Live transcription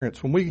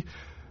When we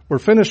were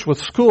finished with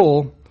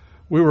school,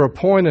 we were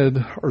appointed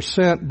or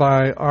sent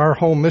by our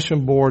home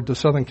mission board to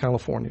Southern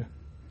California.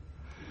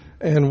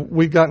 And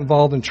we got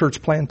involved in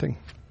church planting.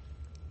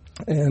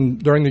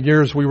 And during the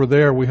years we were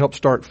there, we helped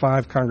start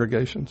 5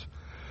 congregations.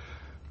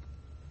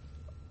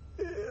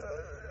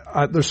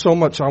 There's so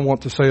much I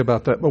want to say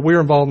about that, but we were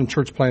involved in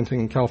church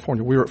planting in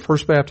California. We were at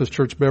First Baptist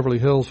Church Beverly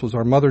Hills, was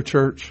our mother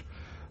church.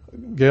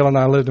 Gail and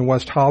I lived in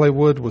West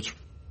Hollywood, which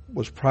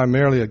was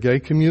primarily a gay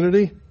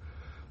community.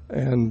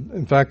 And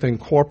in fact, they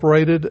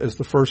incorporated as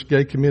the first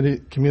gay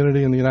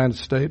community in the United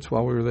States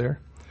while we were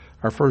there.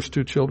 Our first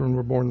 2 children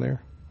were born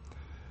there.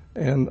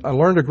 And I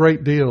learned a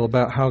great deal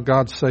about how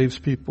God saves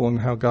people and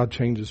how God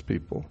changes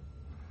people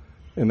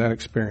in that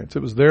experience.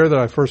 It was there that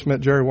I first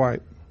met Jerry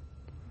White.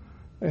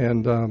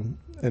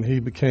 And he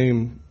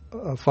became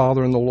a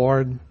father in the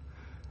Lord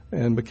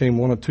and became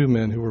one of 2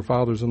 men who were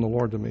fathers in the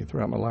Lord to me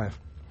throughout my life.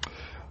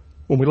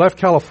 When we left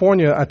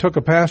California, I took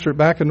a pastorate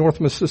back in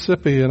North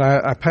Mississippi, and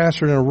I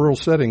pastored in a rural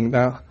setting.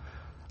 Now,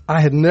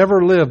 I had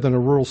never lived in a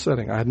rural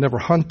setting. I had never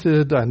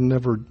hunted. I had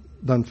never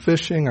done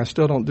fishing. I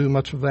still don't do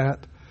much of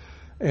that.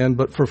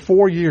 But for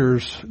 4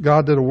 years,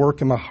 God did a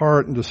work in my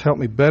heart and just helped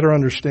me better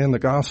understand the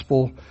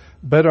gospel,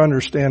 better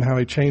understand how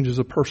He changes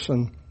a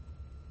person.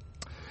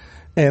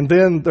 And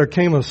then there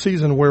came a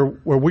season where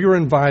we were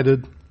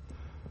invited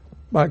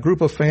by a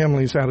group of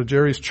families out of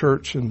Jerry's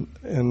church, and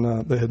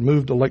they had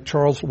moved to Lake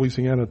Charles,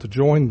 Louisiana to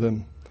join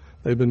them.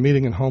 They'd been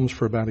meeting in homes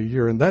for about a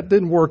year, and that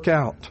didn't work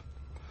out.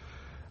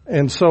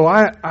 And so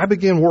I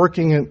began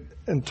working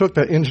and took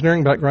that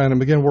engineering background and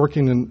began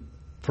working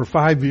for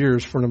 5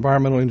 years for an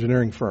environmental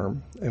engineering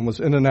firm, and was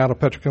in and out of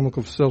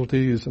petrochemical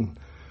facilities and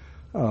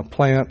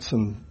plants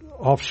and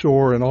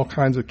offshore and all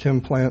kinds of chem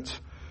plants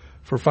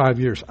for 5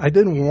 years. I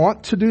didn't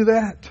want to do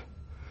that.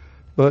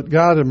 But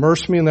God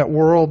immersed me in that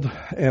world,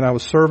 and I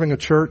was serving a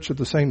church at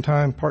the same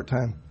time,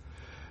 part-time.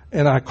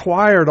 And I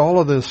acquired all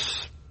of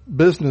this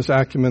business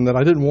acumen that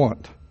I didn't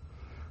want.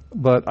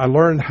 But I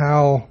learned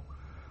how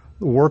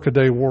the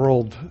workaday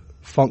world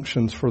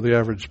functions for the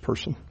average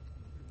person.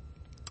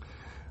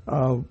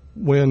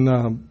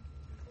 When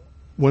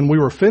we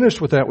were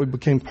finished with that, we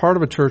became part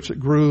of a church that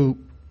grew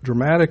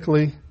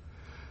dramatically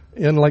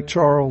in Lake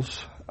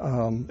Charles.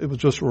 It was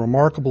just a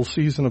remarkable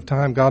season of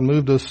time. God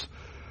moved us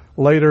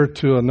later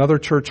to another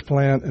church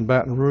plant in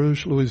Baton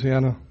Rouge,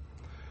 Louisiana.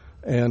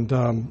 And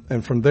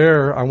from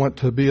there, I went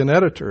to be an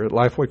editor at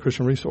Lifeway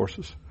Christian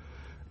Resources.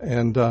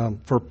 And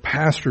for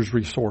pastors'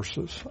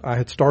 resources, I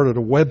had started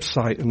a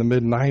website in the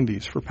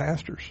mid-'90s for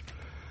pastors.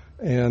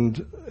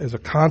 And as a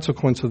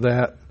consequence of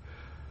that,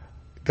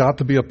 got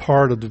to be a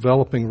part of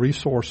developing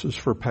resources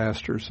for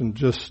pastors, and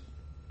just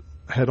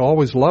had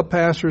always loved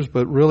pastors,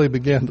 but really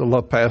began to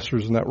love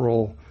pastors in that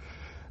role.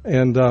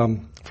 And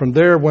from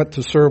there, went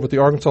to serve with the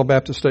Arkansas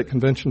Baptist State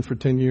Convention for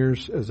 10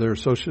 years as their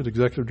associate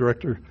executive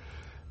director.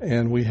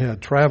 And we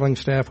had traveling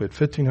staff. We had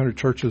 1,500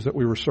 churches that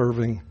we were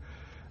serving,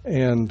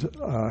 and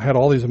had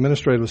all these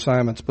administrative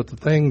assignments. But the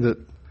thing that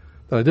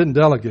I didn't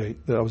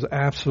delegate, that I was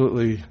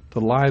absolutely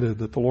delighted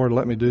that the Lord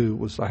let me do,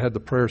 was I had the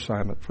prayer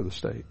assignment for the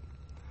state.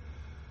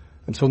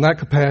 And so in that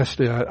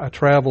capacity, I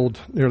traveled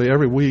nearly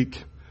every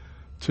week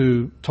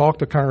to talk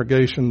to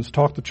congregations,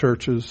 talk to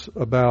churches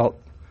about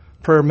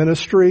prayer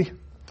ministry,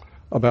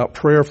 about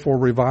prayer for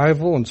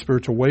revival and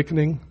spiritual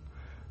awakening,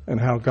 and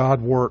how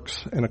God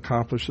works and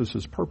accomplishes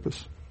His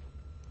purpose.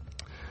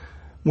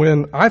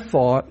 When I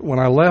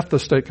left the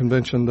state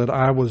convention that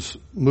I was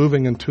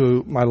moving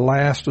into my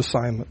last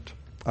assignment,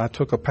 I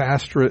took a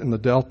pastorate in the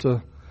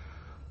Delta,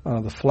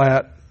 the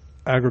flat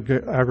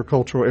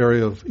agricultural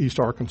area of East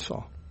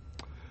Arkansas.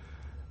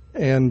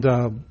 And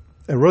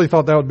really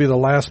thought that would be the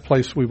last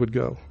place we would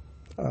go.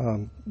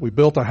 We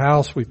built a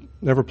house we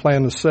never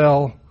planned to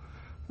sell.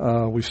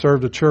 We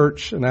served a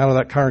church, and out of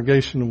that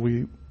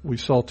congregation, we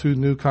saw 2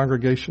 new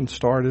congregations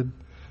started.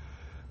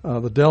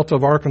 The Delta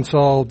of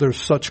Arkansas, there's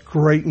such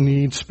great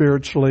need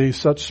spiritually,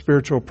 such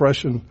spiritual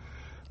oppression.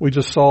 We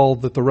just saw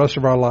that the rest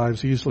of our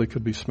lives easily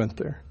could be spent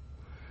there.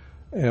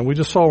 And we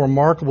just saw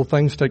remarkable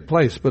things take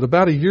place. But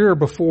about a year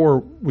before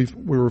we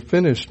were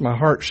finished, my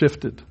heart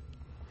shifted.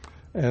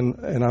 And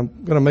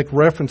I'm going to make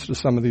reference to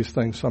some of these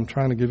things, so I'm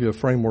trying to give you a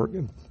framework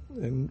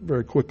and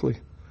very quickly.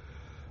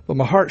 But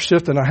my heart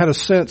shifted, and I had a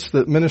sense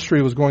that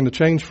ministry was going to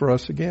change for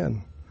us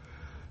again.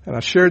 And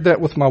I shared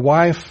that with my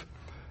wife,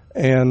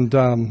 and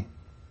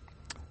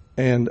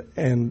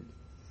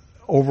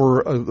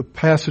over the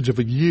passage of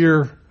a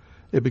year,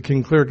 it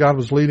became clear God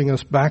was leading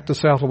us back to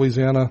South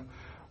Louisiana,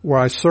 where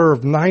I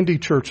serve 90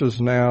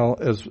 churches now,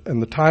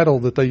 and the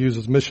title that they use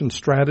is mission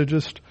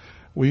strategist.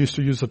 We used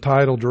to use the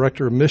title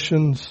director of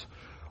missions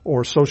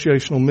or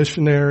associational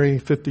missionary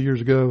 50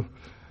 years ago.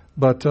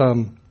 But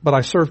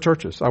I serve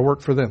churches. I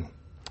work for them.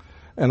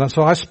 And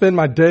so I spend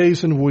my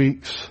days and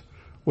weeks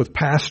with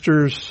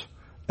pastors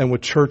and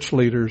with church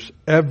leaders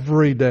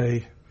every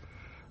day,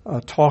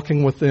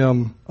 talking with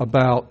them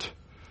about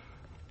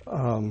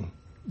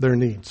their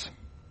needs.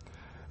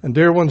 And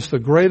dear ones, the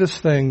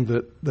greatest thing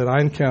that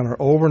I encounter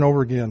over and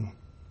over again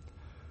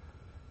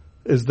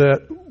is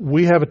that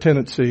we have a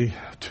tendency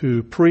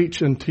to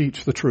preach and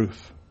teach the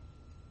truth,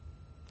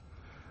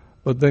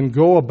 but then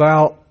go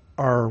about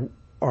our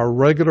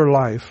regular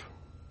life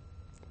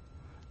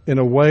in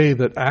a way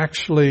that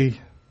actually,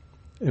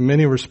 in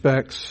many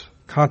respects,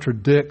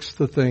 contradicts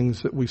the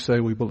things that we say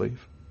we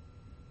believe.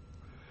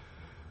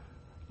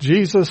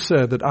 Jesus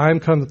said that I am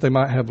come that they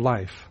might have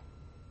life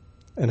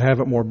and have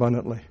it more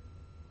abundantly.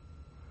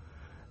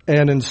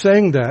 And in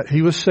saying that,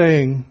 he was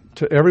saying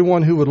to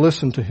everyone who would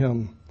listen to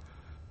him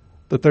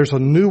that there's a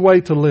new way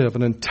to live,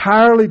 an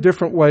entirely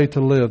different way to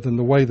live than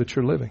the way that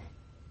you're living.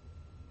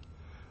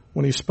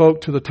 When he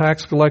spoke to the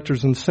tax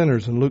collectors and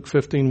sinners in Luke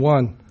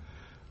 15:1,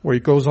 where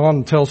he goes on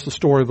and tells the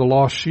story of the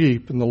lost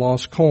sheep and the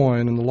lost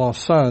coin and the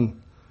lost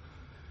son,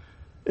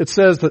 it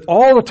says that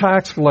all the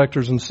tax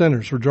collectors and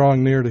sinners were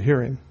drawing near to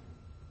hear him.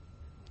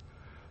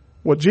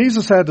 What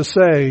Jesus had to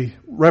say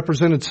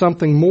represented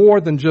something more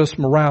than just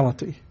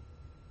morality.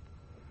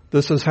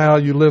 This is how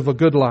you live a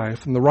good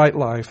life and the right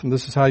life, and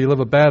this is how you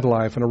live a bad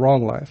life and a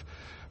wrong life.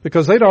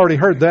 Because they'd already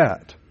heard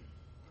that.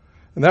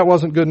 And that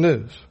wasn't good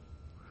news.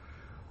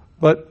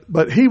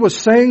 But he was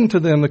saying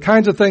to them the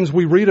kinds of things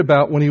we read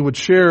about when he would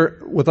share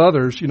with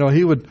others. You know,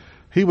 he would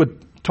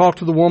talk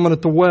to the woman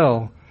at the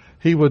well.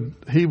 He would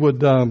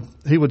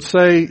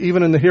say,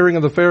 even in the hearing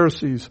of the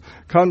Pharisees,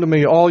 "Come to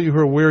me, all you who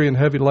are weary and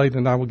heavy laden,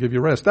 and I will give you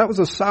rest." That was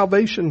a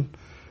salvation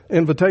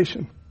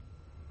invitation.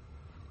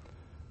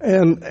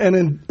 And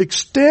in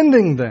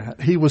extending that,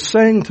 he was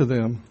saying to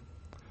them,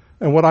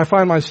 and what I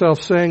find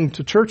myself saying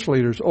to church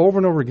leaders over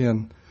and over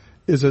again,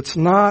 is it's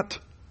not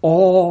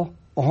all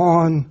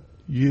on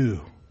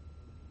you.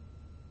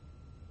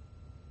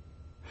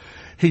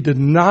 He did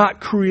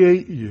not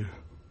create you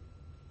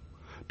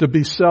to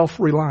be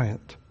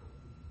self-reliant.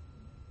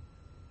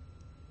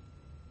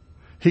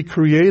 He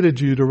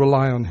created you to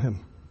rely on him.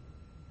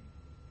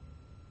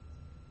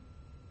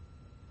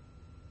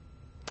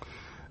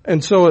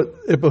 And so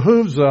it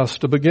behooves us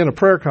to begin a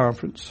prayer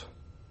conference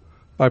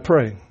by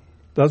praying,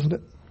 doesn't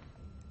it?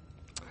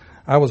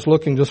 I was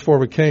looking just before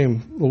we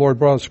came, the Lord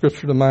brought a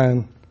scripture to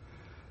mind,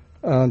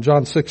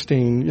 John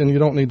 16, and you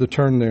don't need to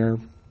turn there.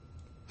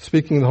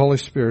 Speaking of the Holy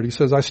Spirit, he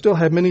says, "I still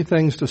have many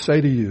things to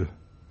say to you,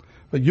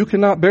 but you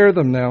cannot bear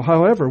them now.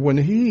 However, when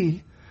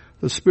he,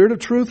 the Spirit of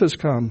truth, has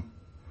come,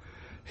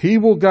 he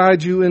will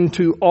guide you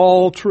into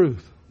all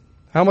truth."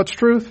 How much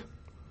truth?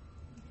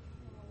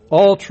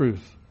 All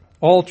truth.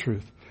 All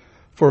truth.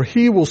 For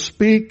he will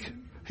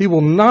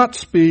not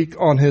speak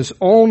on his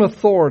own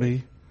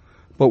authority,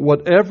 but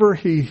whatever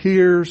he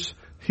hears,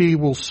 he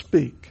will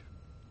speak.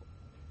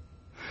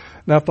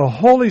 Now, if the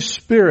Holy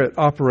Spirit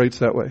operates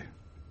that way,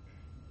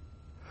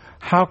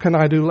 how can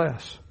I do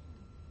less?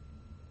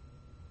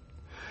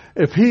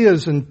 If he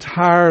is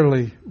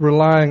entirely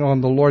relying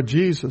on the Lord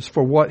Jesus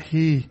for what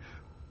he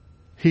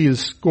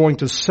is going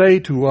to say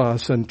to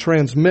us and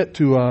transmit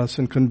to us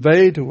and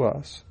convey to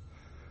us,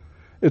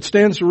 it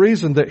stands to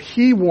reason that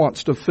he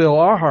wants to fill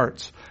our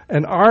hearts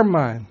and our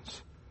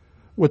minds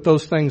with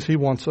those things he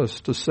wants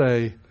us to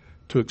say,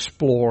 to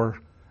explore,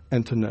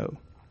 and to know.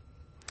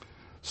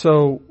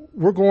 So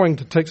we're going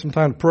to take some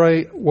time to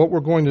pray. What we're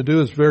going to do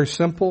is very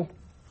simple.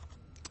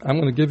 I'm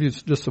going to give you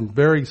just some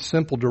very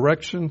simple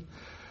direction.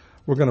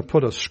 We're going to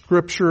put a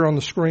scripture on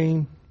the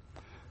screen.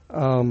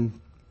 I'm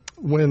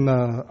going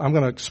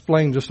to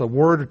explain just a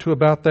word or two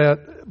about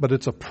that, but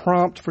it's a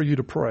prompt for you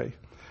to pray.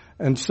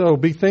 And so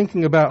be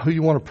thinking about who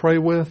you want to pray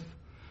with.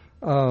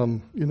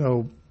 One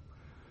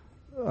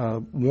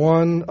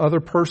other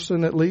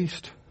person at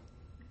least.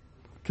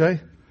 Okay?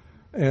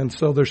 And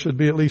so there should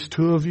be at least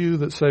two of you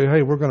that say,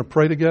 "Hey, we're going to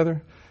pray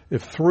together."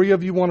 If three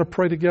of you want to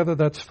pray together,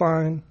 that's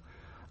fine.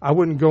 I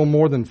wouldn't go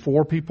more than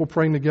 4 people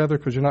praying together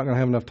because you're not going to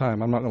have enough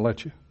time. I'm not going to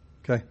let you.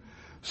 Okay?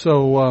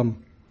 So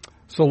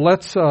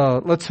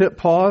let's hit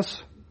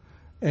pause.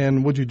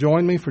 And would you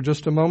join me for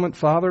just a moment?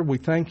 Father, we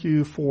thank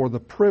you for the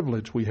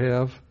privilege we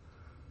have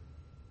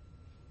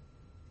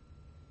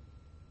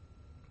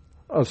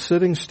of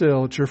sitting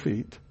still at your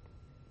feet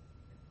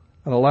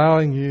and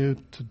allowing you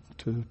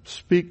to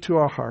speak to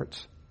our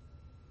hearts.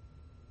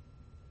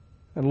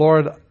 And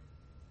Lord,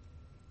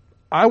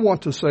 I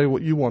want to say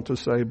what you want to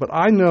say, but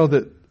I know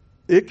that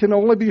it can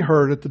only be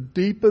heard at the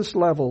deepest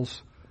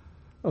levels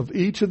of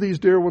each of these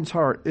dear ones'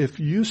 heart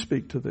if you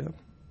speak to them,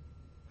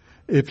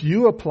 if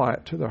you apply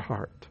it to their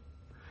heart,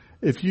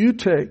 if you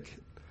take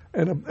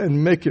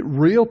and make it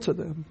real to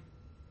them.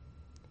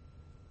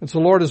 And so,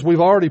 Lord, as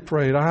we've already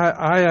prayed,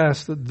 I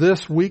ask that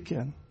this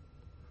weekend,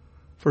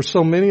 for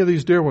so many of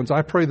these dear ones,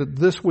 I pray that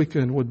this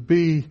weekend would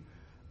be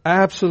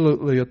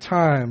absolutely a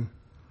time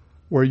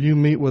where you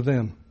meet with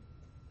them.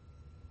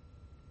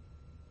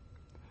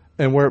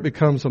 And where it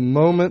becomes a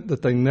moment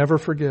that they never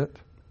forget,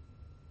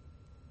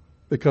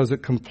 because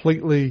it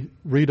completely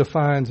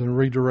redefines and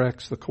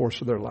redirects the course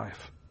of their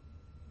life.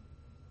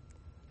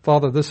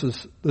 Father, this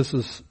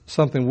is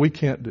something we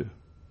can't do.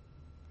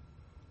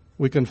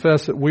 We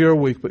confess that we are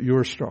weak, but you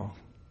are strong.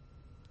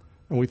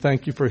 And we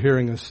thank you for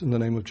hearing us in the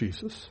name of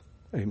Jesus.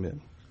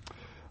 Amen.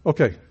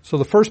 Okay, so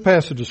the first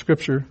passage of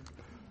Scripture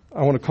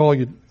I want to call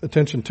your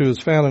attention to is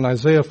found in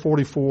Isaiah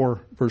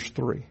 44, verse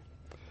 3.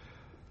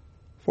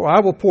 For I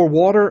will pour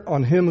water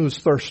on him who is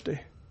thirsty,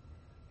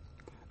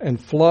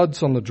 and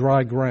floods on the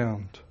dry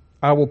ground.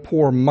 I will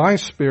pour my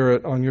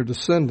Spirit on your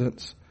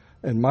descendants,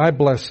 and my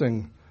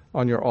blessing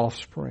on your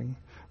offspring.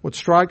 What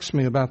strikes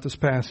me about this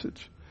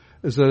passage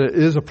is that it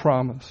is a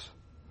promise.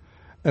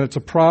 And it's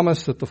a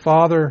promise that the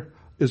Father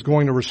is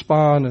going to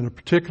respond in a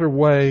particular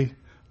way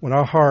when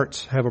our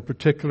hearts have a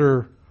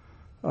particular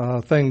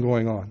thing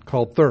going on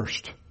called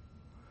thirst.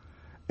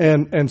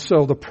 And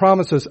so the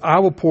promise is, I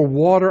will pour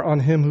water on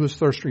him who is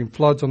thirsty and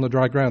floods on the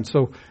dry ground.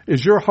 So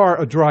is your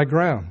heart a dry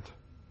ground?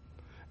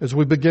 As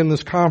we begin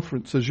this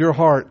conference, is your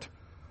heart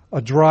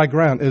a dry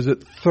ground? Is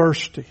it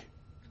thirsty?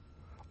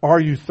 Are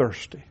you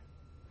thirsty?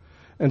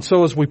 And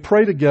so as we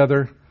pray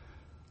together,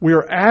 we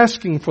are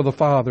asking for the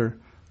Father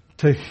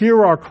to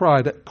hear our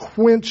cry, to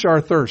quench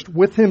our thirst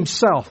with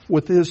himself,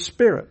 with his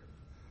Spirit.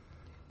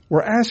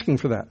 We're asking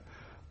for that.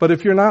 But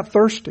if you're not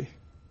thirsty,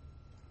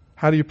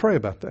 how do you pray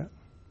about that?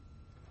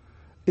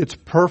 It's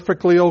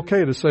perfectly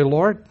okay to say,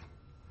 Lord,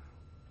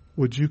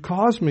 would you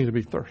cause me to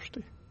be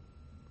thirsty?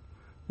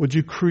 Would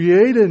you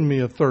create in me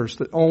a thirst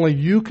that only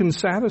you can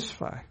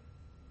satisfy?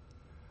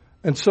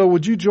 And so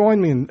would you join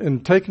me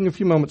in taking a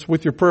few moments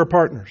with your prayer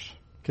partners?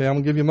 Okay, I'm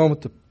going to give you a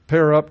moment to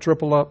pair up,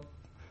 triple up,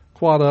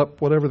 quad up,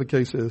 whatever the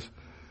case is.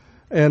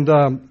 And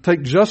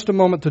take just a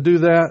moment to do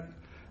that.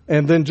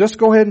 And then just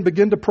go ahead and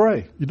begin to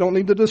pray. You don't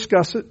need to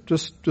discuss it.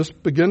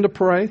 Just begin to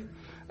pray.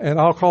 And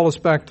I'll call us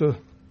back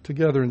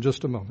together in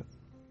just a moment.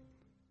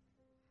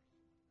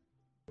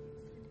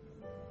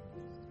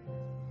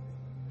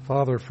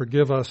 Father,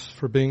 forgive us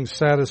for being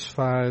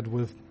satisfied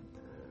with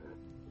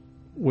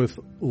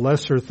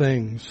lesser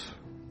things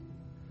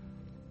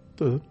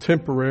to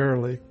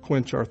temporarily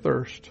quench our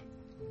thirst.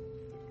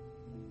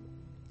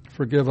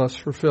 Forgive us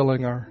for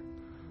filling our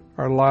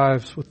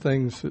lives with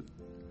things that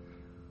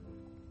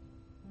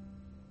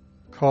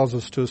cause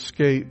us to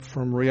escape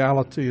from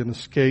reality and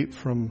escape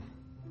from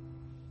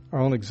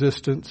our own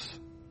existence.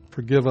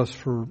 Forgive us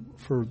for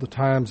the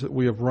times that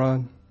we have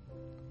run.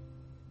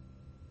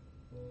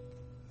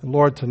 And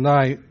Lord,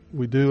 tonight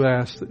we do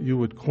ask that you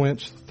would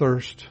quench the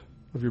thirst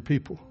of your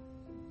people.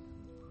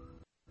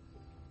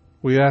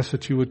 We ask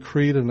that you would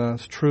create in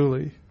us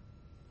truly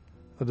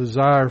a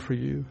desire for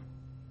you,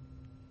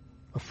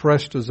 a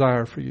fresh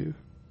desire for you.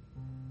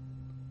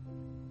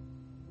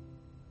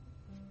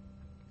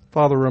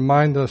 Father,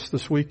 remind us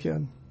this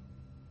weekend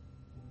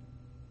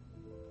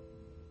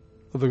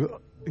of the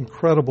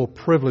incredible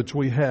privilege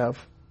we have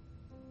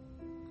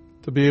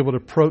to be able to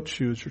approach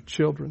you as your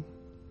children,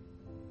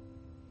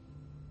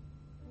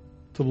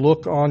 to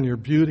look on your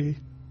beauty,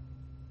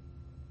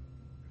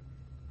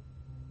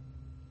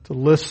 to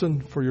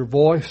listen for your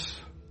voice,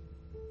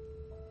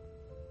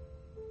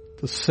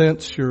 to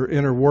sense your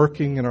inner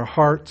working in our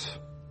hearts,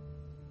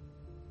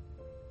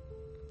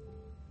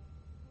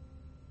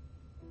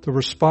 to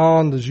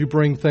respond as you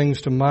bring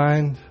things to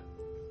mind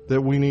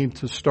that we need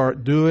to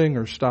start doing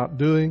or stop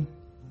doing.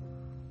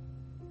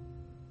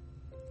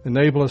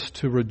 Enable us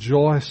to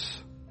rejoice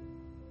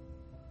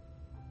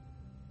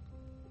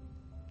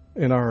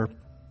in our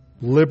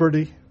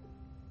liberty,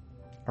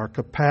 our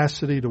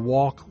capacity to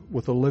walk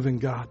with a living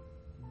God.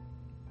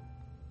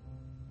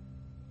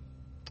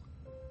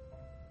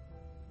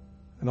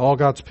 And all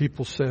God's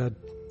people said,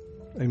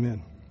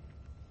 amen.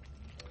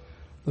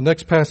 The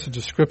next passage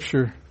of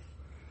Scripture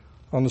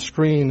on the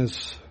screen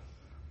is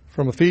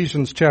from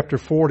Ephesians chapter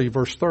 40,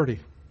 verse 30.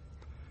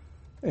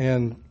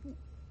 And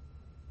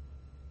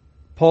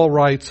Paul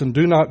writes, and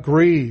do not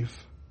grieve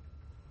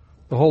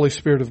the Holy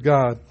Spirit of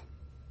God,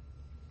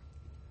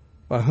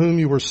 by whom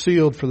you were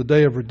sealed for the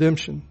day of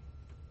redemption.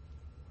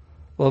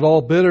 Let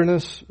all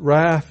bitterness,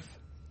 wrath,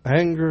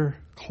 anger,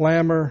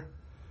 clamor,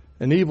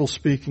 and evil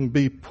speaking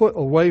be put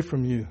away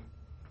from you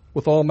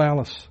with all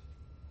malice.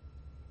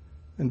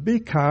 And be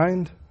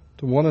kind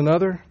to one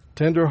another,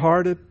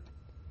 tender-hearted,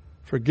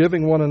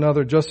 forgiving one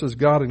another just as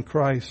God in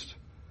Christ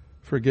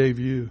forgave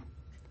you.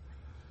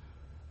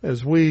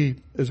 As we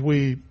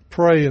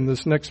pray in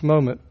this next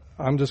moment,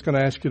 I'm just going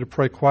to ask you to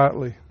pray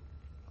quietly.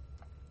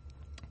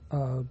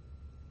 Don't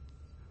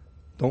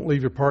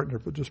leave your partner,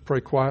 but just pray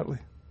quietly.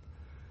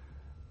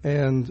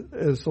 And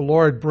as the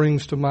Lord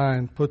brings to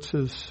mind, puts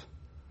his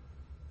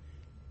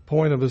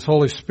point of his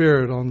Holy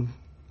Spirit on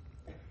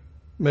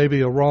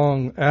maybe a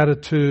wrong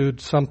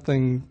attitude,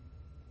 something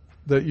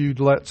that you'd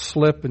let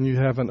slip and you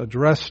haven't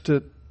addressed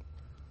it,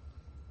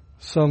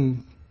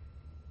 some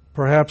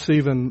perhaps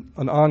even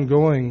an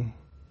ongoing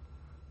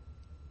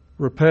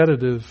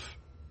repetitive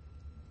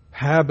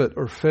habit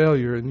or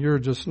failure, and you're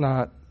just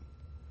not,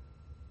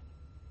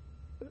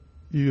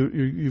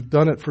 you've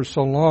done it for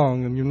so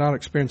long and you're not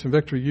experiencing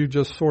victory, you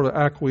just sort of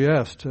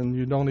acquiesced and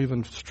you don't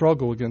even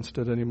struggle against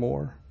it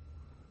anymore.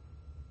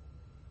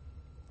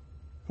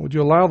 Would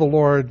you allow the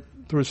Lord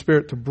through His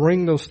Spirit to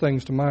bring those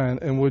things to mind,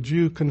 and would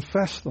you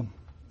confess them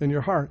in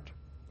your heart?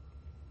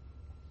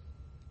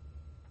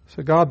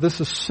 Say, God,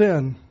 this is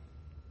sin,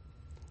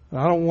 and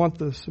I don't want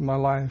this in my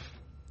life.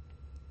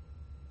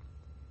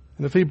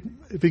 And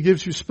if He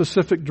gives you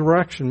specific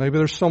direction, maybe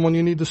there's someone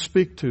you need to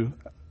speak to,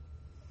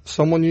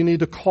 someone you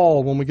need to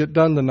call when we get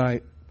done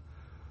tonight,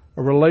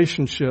 a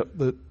relationship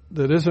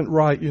that isn't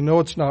right, you know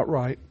it's not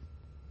right,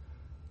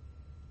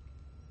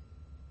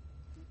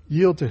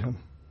 yield to Him.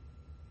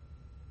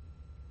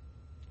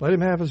 Let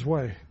Him have His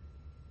way.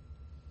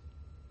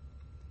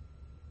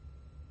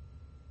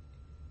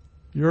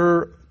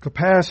 Your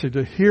capacity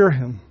to hear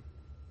Him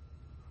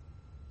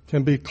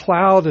can be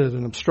clouded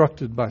and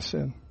obstructed by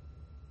sin.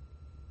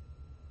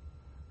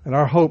 And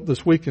our hope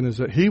this weekend is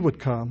that He would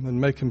come and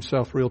make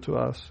Himself real to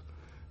us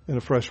in a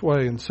fresh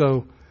way. And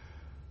so,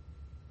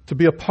 to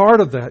be a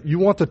part of that, you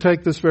want to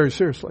take this very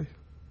seriously.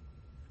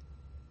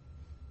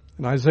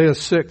 In Isaiah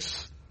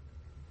 6,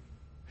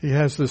 he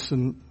has this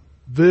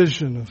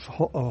vision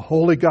of a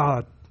holy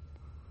God.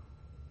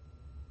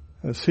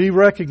 As he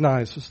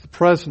recognizes the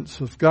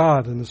presence of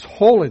God and His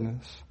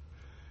holiness,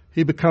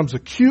 he becomes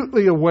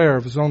acutely aware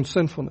of his own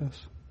sinfulness.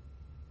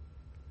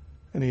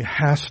 And he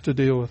has to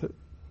deal with it.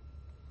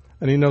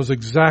 And he knows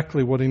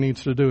exactly what he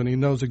needs to do. And he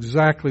knows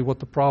exactly what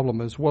the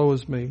problem is. Woe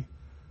is me.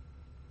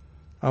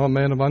 I'm a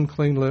man of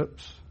unclean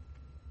lips.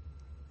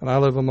 And I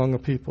live among a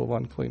people of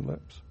unclean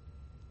lips.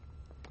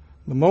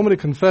 The moment he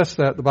confessed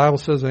that, the Bible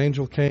says an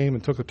angel came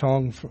and took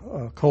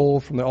a coal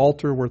from the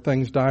altar where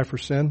things die for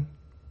sin.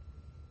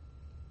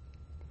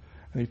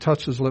 And he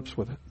touched his lips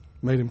with it,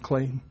 made him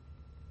clean.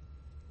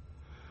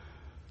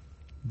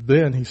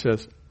 Then, he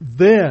says,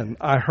 then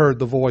I heard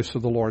the voice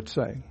of the Lord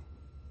saying.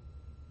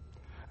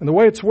 And the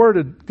way it's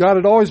worded, God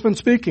had always been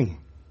speaking.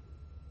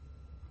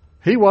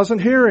 He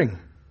wasn't hearing.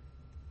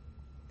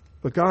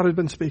 But God had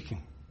been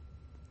speaking.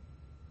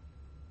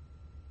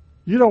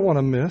 You don't want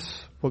to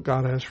miss what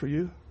God has for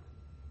you.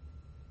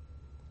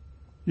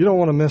 You don't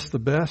want to miss the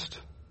best.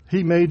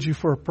 He made you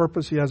for a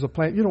purpose. He has a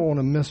plan. You don't want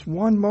to miss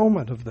one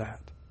moment of that.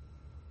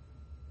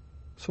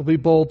 So be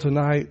bold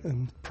tonight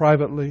and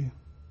privately.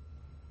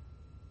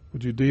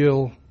 Would you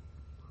deal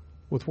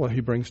with what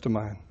He brings to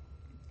mind?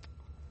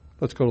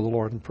 Let's go to the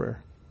Lord in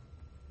prayer.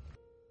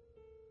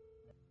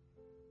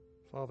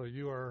 Father,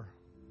 you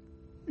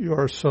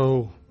are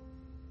so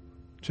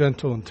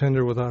gentle and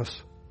tender with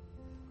us.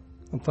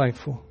 I'm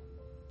thankful.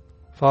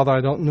 Father,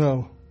 I don't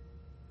know.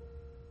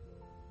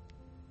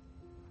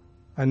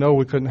 I know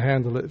we couldn't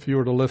handle it if you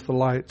were to lift the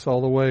lights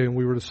all the way and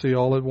we were to see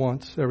all at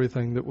once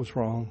everything that was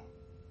wrong,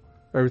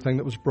 everything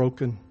that was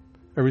broken,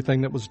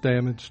 everything that was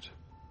damaged,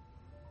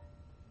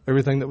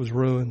 everything that was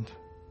ruined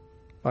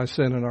by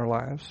sin in our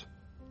lives.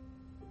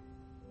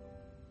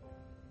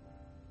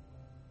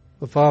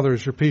 But Father,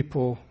 as your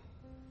people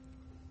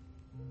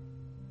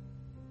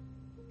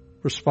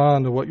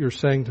respond to what you're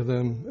saying to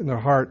them in their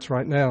hearts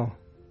right now,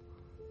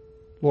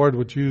 Lord,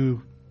 would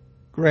you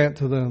grant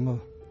to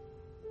them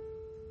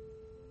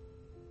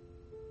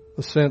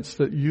a sense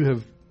that you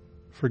have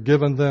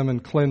forgiven them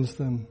and cleansed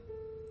them,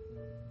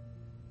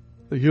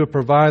 that you have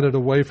provided a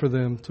way for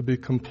them to be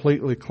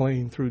completely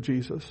clean through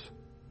Jesus.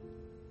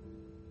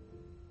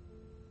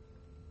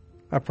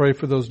 I pray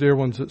for those dear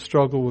ones that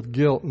struggle with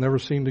guilt and never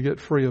seem to get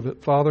free of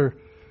it. Father,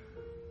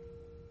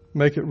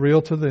 make it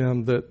real to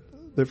them that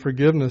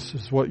forgiveness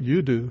is what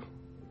you do.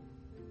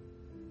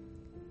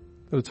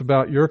 That it's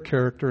about your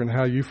character and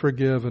how you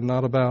forgive and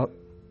not about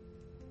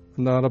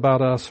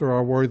us or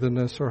our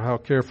worthiness or how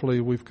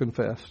carefully we've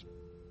confessed.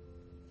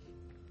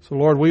 So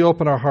Lord, we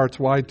open our hearts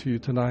wide to you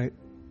tonight.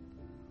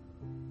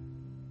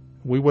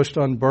 We wish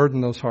to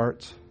unburden those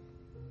hearts.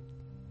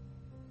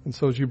 And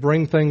so as you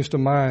bring things to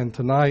mind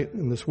tonight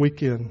and this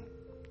weekend,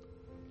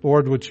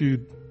 Lord, would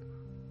you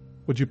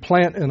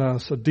plant in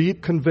us a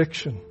deep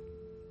conviction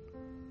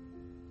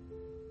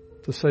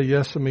to say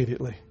yes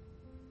immediately.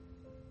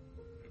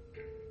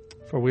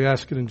 For we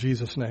ask it in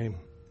Jesus' name.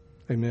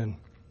 Amen.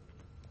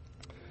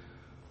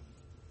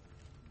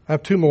 I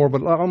have two more,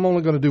 but I'm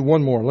only going to do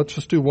one more. Let's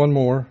just do one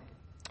more.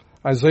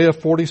 Isaiah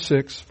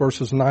 46,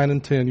 verses 9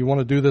 and 10. You want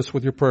to do this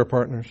with your prayer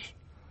partners.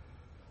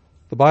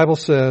 The Bible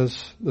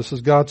says, this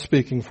is God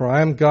speaking, for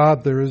I am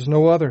God, there is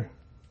no other.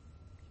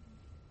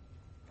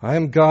 I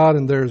am God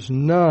and there is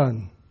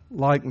none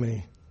like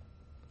me,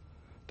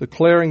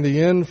 declaring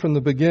the end from the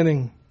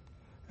beginning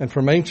and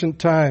from ancient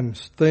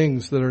times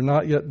things that are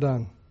not yet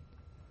done,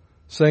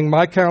 saying,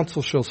 my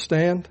counsel shall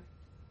stand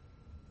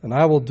and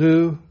I will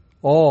do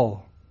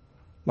all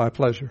my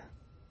pleasure.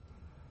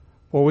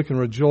 Well, we can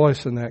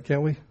rejoice in that,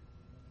 can't we?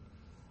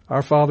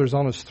 Our Father's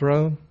on His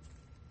throne.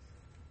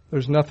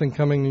 There's nothing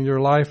coming in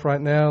your life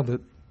right now that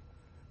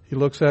He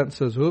looks at and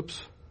says,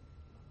 oops.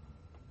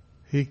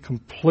 He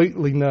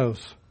completely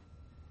knows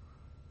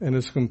and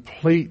is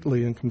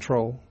completely in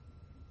control.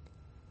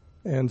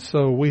 And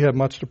so we have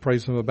much to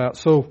praise Him about.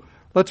 So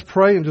let's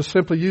pray and just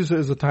simply use it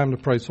as a time to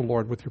praise the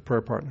Lord with your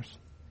prayer partners.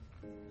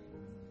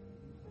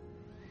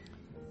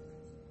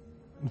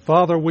 And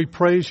Father, we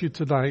praise you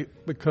tonight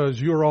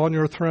because you're on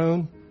your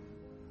throne,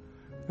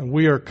 and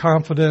we are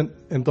confident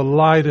and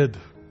delighted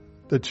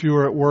that you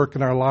are at work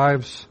in our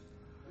lives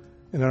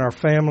and in our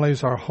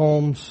families, our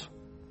homes.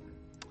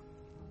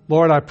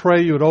 Lord, I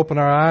pray you would open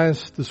our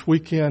eyes this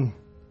weekend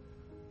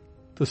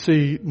to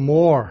see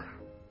more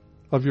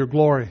of your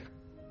glory,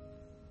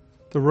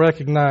 to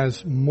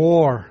recognize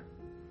more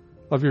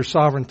of your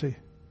sovereignty.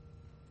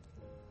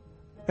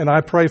 And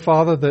I pray,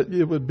 Father, that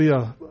it would be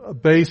a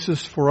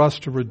basis for us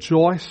to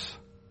rejoice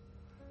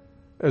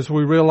as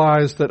we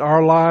realize that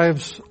our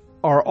lives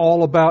are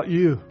all about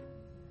you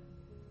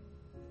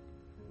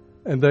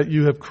and that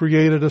you have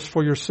created us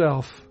for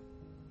yourself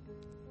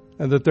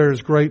and that there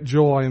is great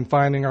joy in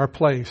finding our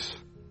place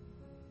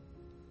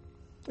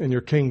in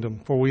your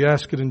kingdom. For we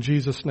ask it in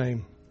Jesus'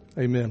 name.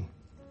 Amen.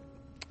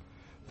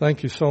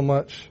 Thank you so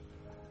much.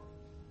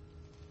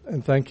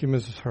 And thank you,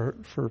 Mrs.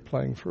 Hurt, for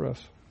playing for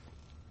us.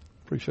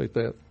 Appreciate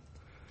that.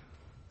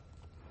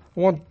 I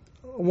want,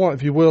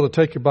 if you will, to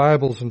take your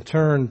Bibles and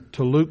turn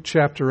to Luke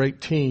chapter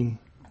 18.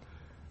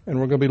 And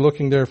we're going to be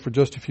looking there for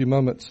just a few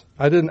moments.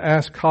 I didn't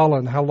ask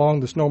Colin how long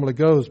this normally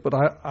goes, but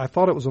I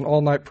thought it was an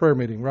all-night prayer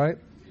meeting, right?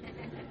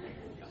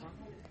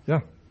 Yeah.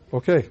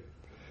 Okay.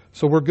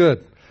 So we're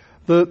good.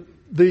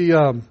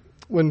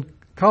 When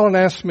Colin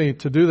asked me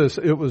to do this,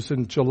 it was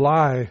in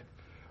July,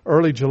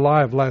 early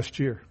July of last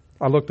year.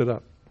 I looked it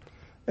up.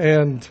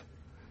 And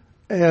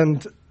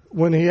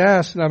when he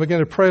asked, and I began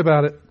to pray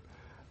about it,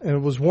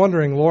 and was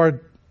wondering,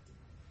 Lord,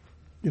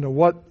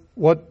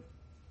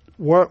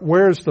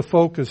 where's the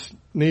focus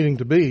needing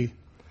to be?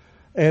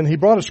 And he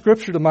brought a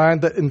scripture to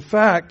mind that, in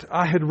fact,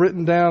 I had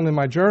written down in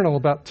my journal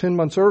about 10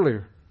 months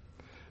earlier.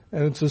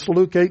 And it's this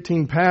Luke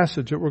 18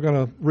 passage that we're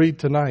going to read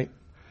tonight.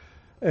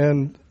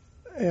 And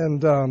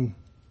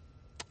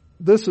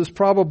this is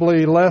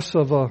probably less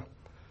of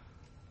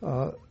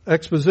a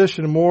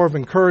exposition and more of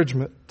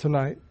encouragement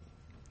tonight.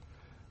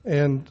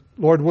 And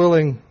Lord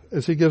willing,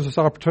 as He gives us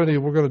opportunity,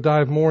 we're going to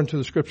dive more into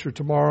the Scripture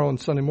tomorrow and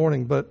Sunday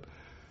morning. But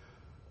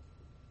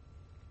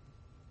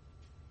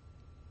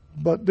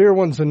dear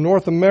ones, in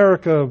North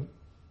America,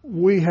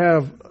 we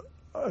have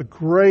a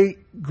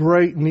great,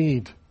 great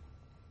need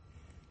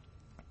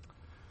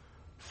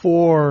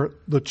for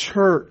the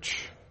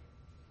church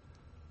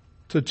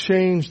to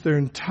change their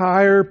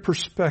entire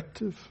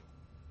perspective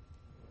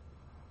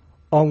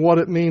on what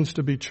it means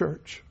to be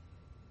church.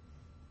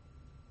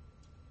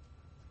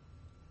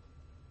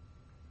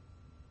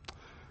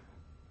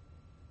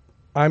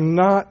 I'm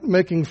not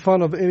making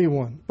fun of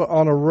anyone, but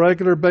on a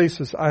regular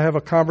basis, I have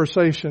a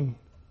conversation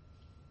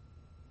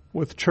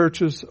with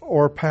churches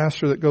or a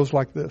pastor that goes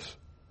like this.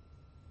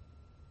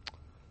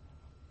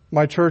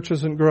 My church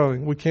isn't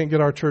growing. We can't get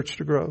our church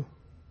to grow.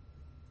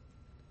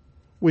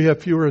 We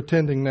have fewer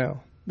attending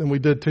now than we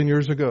did 10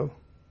 years ago.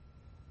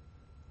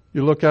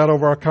 You look out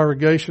over our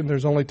congregation,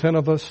 there's only 10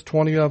 of us,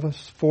 20 of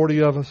us,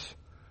 40 of us,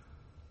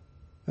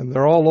 and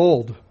they're all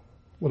old,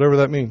 whatever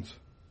that means.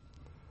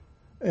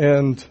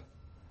 And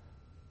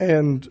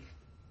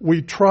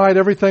we tried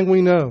everything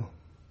we know.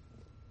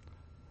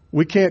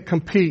 We can't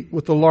compete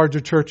with the larger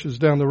churches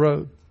down the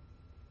road.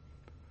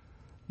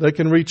 They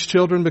can reach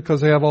children because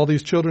they have all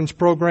these children's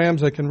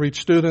programs. They can reach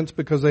students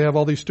because they have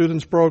all these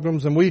students'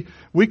 programs. And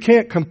we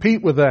can't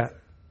compete with that.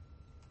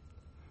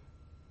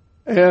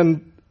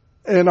 And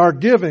our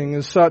giving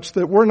is such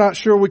that we're not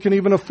sure we can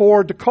even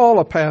afford to call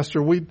a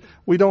pastor. We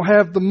don't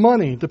have the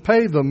money to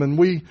pay them, and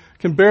we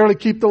can barely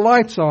keep the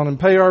lights on and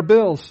pay our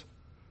bills.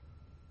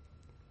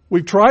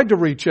 We've tried to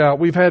reach out.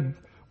 We've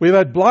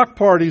had block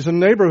parties in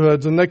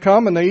neighborhoods, and they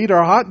come and they eat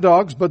our hot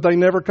dogs, but they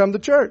never come to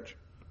church.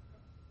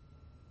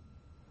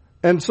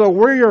 And so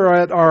we are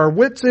at our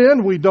wits'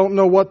 end. We don't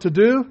know what to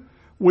do.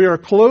 We are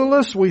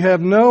clueless. We have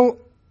no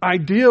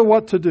idea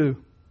what to do.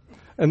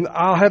 And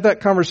I'll have that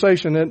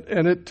conversation,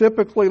 and it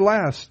typically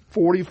lasts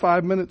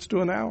 45 minutes to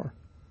an hour.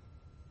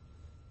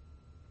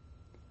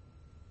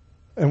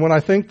 And when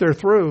I think they're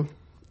through,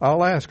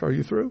 I'll ask, are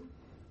you through?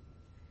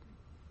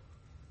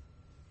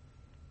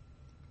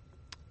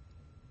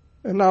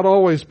 And not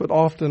always, but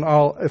often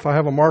if I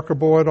have a marker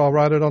board, I'll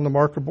write it on the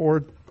marker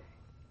board.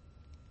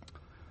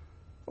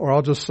 Or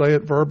I'll just say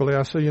it verbally.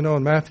 I say,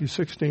 in Matthew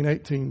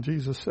 16:18,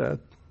 Jesus said,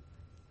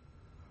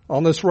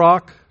 on this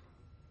rock,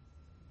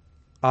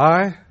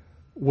 I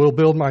will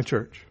build my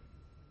church.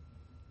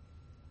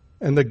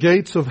 And the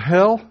gates of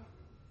hell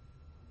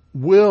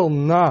will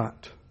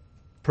not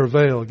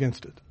prevail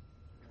against it.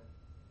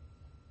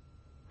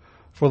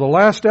 For the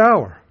last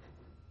hour,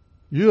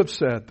 you have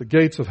said the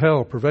gates of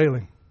hell are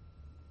prevailing.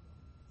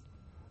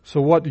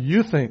 So what do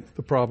you think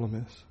the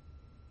problem is?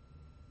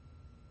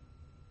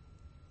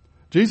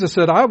 Jesus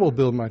said, I will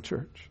build my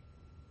church.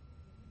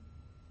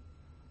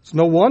 It's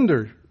no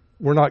wonder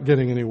we're not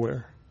getting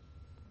anywhere,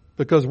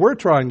 because we're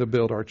trying to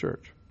build our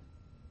church.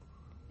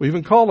 We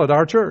even call it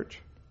our church.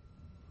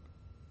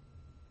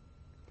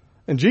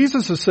 And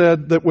Jesus has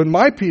said that when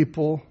my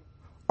people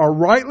are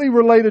rightly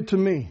related to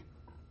me,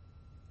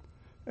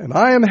 and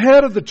I am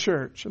head of the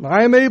church, and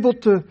I am able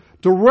to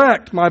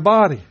direct my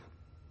body,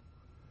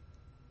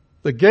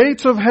 the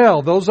gates of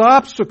hell, those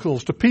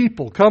obstacles to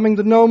people coming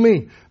to know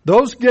me,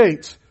 those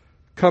gates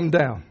come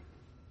down.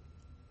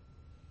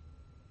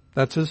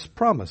 That's His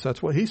promise. That's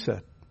what He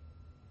said.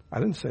 I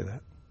didn't say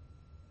that.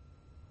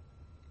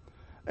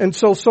 And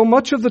so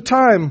much of the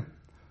time,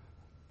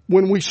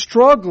 when we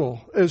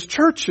struggle as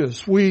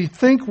churches, we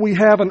think we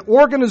have an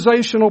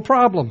organizational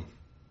problem.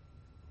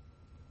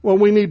 Well,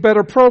 we need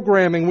better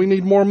programming, we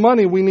need more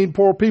money, we need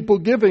more people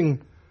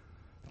giving.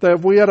 That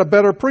if we had a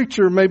better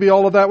preacher, maybe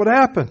all of that would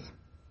happen.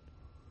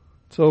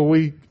 So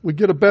we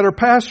get a better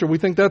pastor. We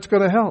think that's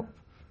going to help.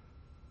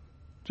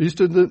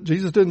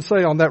 Jesus didn't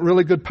say, on that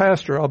really good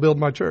pastor, I'll build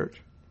my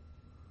church.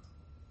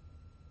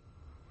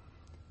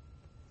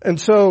 And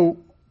so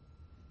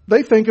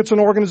they think it's an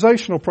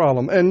organizational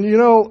problem. And you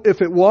know,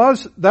 if it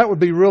was, that would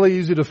be really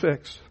easy to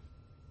fix.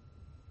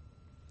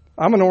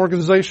 I'm an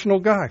organizational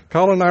guy.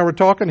 Colin and I were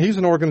talking. He's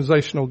an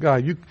organizational guy.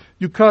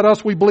 You cut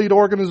us, we bleed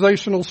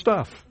organizational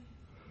stuff.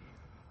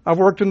 I've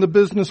worked in the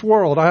business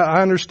world.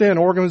 I understand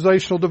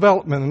organizational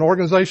development and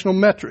organizational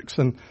metrics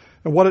and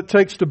what it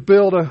takes to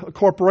build a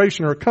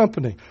corporation or a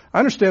company. I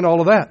understand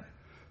all of that.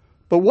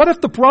 But what if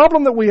the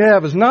problem that we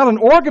have is not an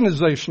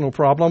organizational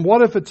problem?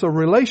 What if it's a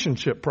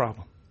relationship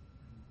problem?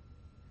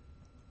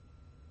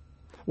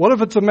 What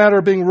if it's a matter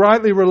of being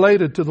rightly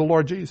related to the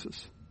Lord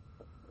Jesus?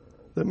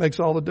 That makes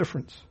all the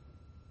difference.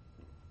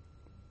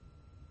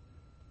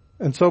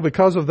 And so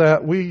because of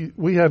that,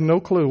 we have no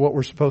clue what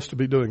we're supposed to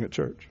be doing at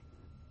church.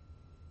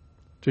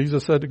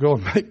 Jesus said to go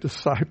and make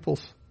disciples.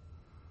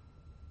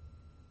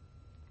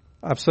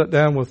 I've sat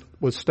down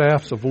with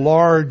staffs of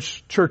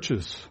large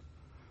churches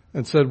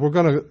and said, we're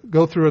going to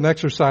go through an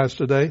exercise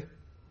today.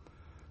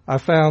 I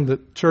found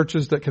that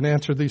churches that can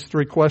answer these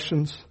three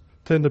questions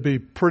tend to be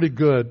pretty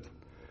good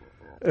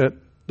at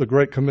the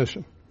Great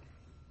Commission.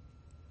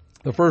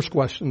 The first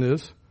question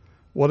is,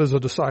 what is a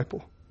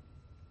disciple?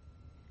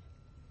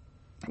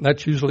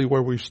 That's usually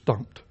where we've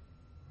stumped.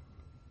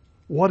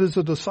 What is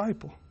a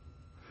disciple?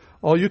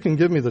 Oh, you can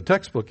give me the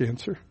textbook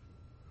answer.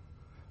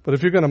 But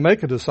if you're going to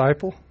make a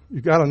disciple,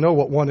 you've got to know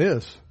what one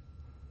is.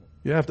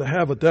 You have to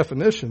have a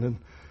definition. And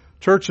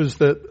churches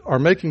that are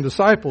making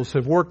disciples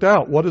have worked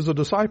out what is a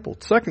disciple.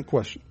 Second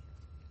question,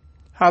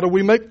 how do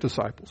we make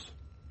disciples?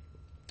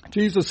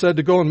 Jesus said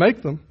to go and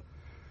make them.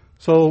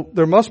 So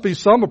there must be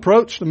some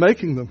approach to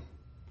making them.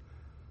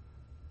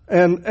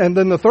 And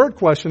then the third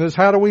question is,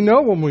 how do we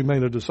know when we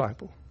made a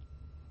disciple?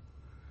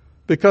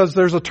 Because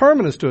there's a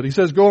terminus to it. He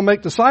says, go and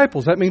make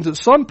disciples. That means at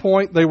some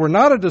point they were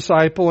not a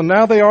disciple and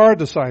now they are a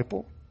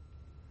disciple.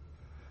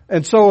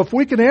 And so if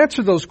we can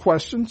answer those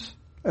questions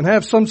and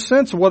have some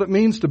sense of what it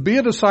means to be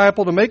a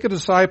disciple, to make a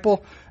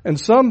disciple, and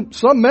some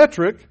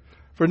metric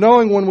for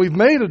knowing when we've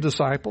made a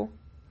disciple,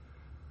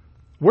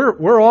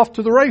 we're off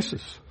to the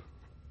races.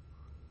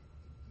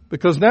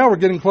 Because now we're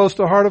getting close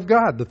to the heart of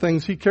God, the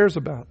things He cares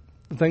about,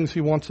 the things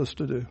He wants us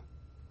to do.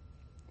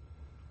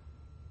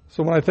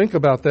 So when I think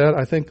about that,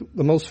 I think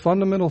the most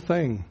fundamental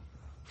thing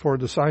for a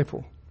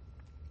disciple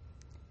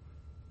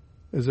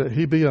is that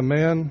he be a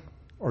man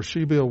or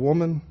she be a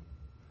woman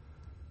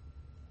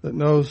that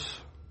knows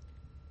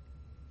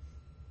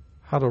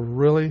how to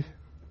really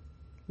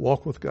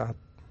walk with God.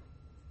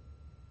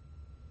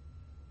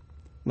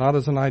 Not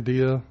as an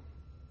idea,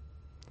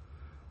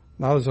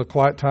 not as a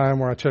quiet time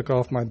where I check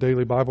off my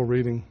daily Bible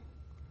reading,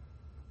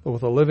 but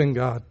with a living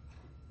God.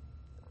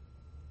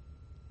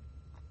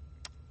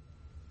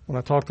 When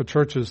I talk to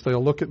churches,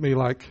 they'll look at me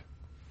like,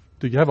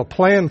 do you have a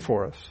plan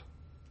for us?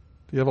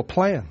 Do you have a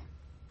plan?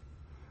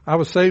 I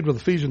was saved with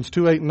Ephesians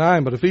 2:8 and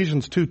 9, but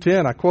Ephesians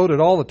 2:10, I quote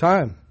it all the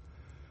time.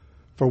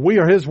 For we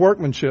are His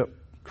workmanship,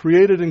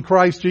 created in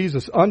Christ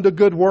Jesus, unto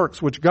good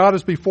works, which God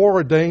has before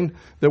ordained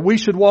that we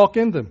should walk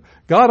in them.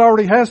 God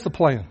already has the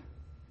plan.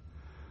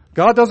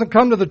 God doesn't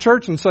come to the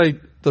church and say,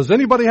 does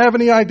anybody have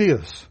any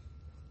ideas?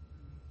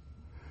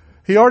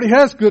 He already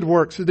has good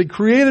works that He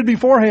created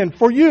beforehand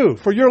for you,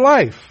 for your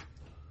life.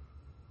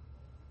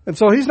 And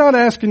so He's not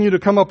asking you to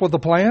come up with a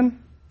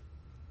plan,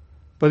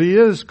 but He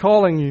is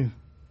calling you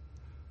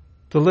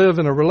to live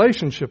in a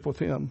relationship with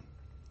Him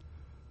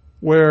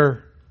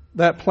where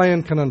that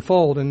plan can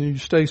unfold and you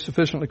stay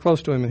sufficiently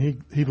close to Him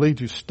and He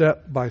leads you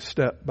step by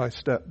step by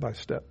step by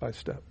step by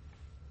step.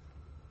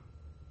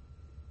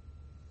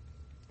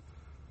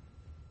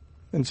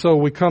 And so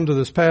we come to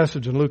this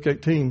passage in Luke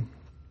 18,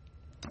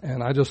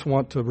 and I just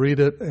want to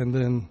read it and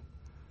then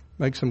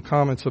make some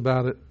comments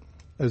about it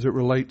as it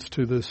relates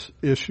to this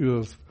issue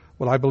of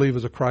what I believe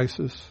is a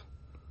crisis.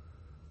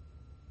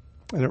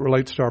 And it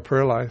relates to our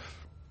prayer life.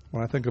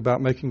 When I think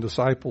about making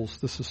disciples,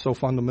 this is so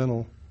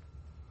fundamental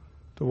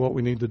to what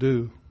we need to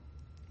do,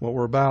 what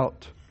we're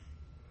about.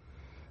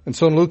 And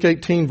so in Luke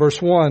 18, verse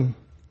 1,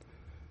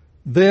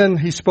 then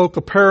He spoke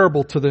a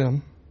parable to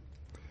them.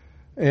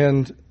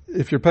 And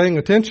if you're paying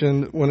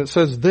attention, when it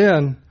says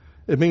then,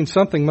 it means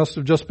something must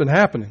have just been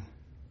happening.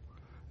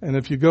 And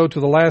if you go to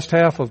the last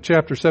half of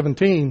chapter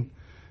 17,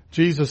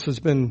 Jesus has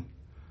been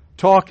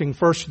talking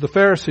first to the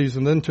Pharisees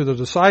and then to the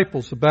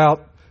disciples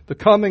about the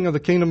coming of the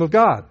kingdom of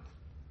God.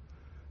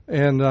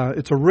 And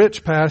it's a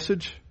rich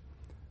passage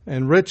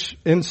and rich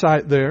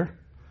insight there.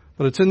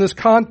 But it's in this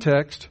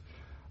context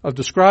of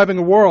describing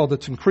a world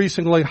that's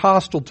increasingly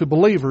hostile to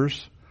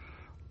believers,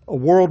 a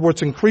world where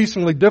it's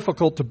increasingly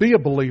difficult to be a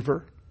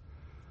believer,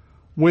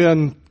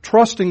 when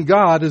trusting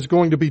God is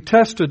going to be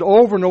tested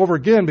over and over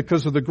again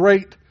because of the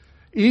great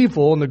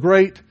evil and the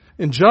great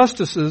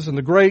injustices and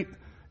the great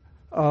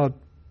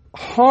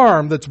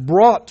harm that's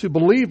brought to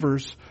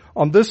believers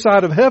on this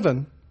side of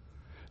heaven,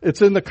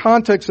 it's in the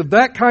context of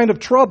that kind of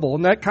trouble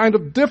and that kind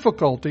of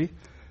difficulty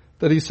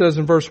that he says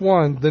in verse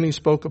 1, then he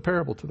spoke a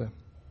parable to them.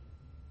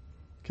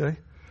 Okay?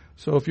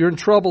 So if you're in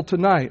trouble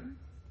tonight,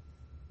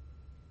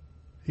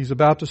 he's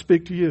about to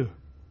speak to you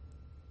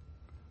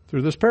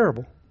through this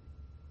parable.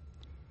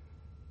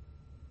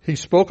 He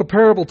spoke a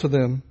parable to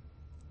them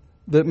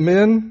that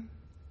men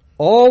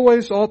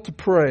always ought to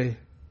pray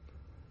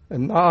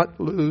and not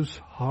lose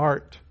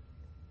heart,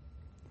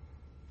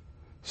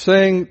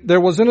 saying,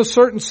 there was in a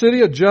certain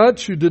city a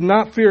judge who did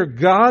not fear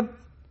God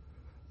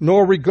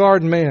nor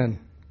regard man.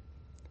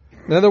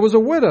 Now there was a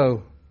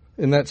widow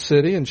in that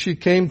city, and she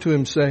came to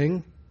him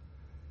saying,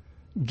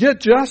 get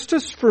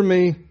justice for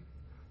me,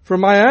 for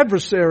my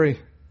adversary.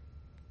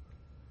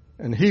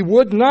 And he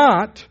would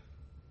not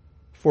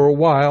for a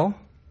while,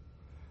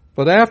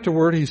 but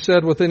afterward he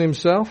said within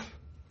himself,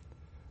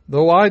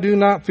 though I do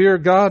not fear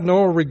God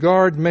nor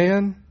regard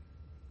man,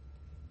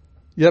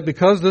 yet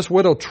because this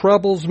widow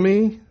troubles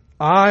me,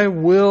 I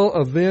will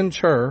avenge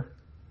her,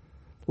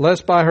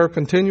 lest by her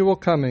continual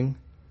coming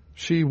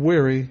she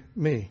weary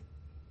me.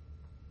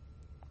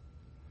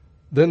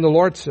 Then the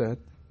Lord said,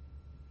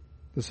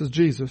 this is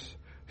Jesus,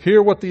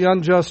 hear what the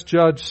unjust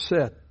judge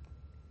said.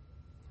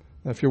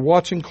 Now, if you're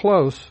watching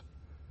close,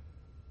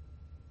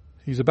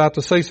 he's about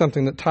to say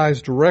something that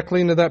ties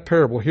directly into that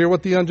parable. Hear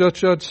what the unjust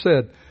judge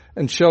said.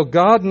 And shall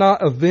God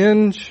not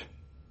avenge?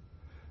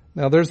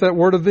 Now there's that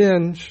word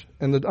avenge,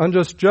 and the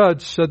unjust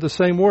judge said the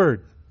same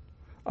word.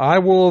 I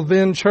will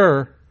avenge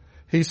her.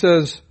 He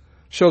says,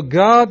 shall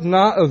God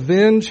not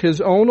avenge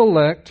his own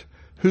elect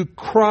who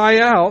cry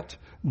out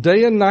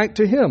day and night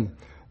to him,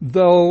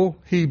 though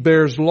he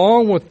bears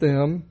long with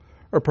them,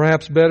 or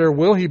perhaps better,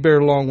 will he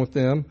bear long with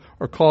them,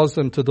 or cause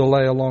them to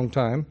delay a long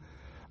time?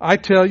 I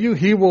tell you,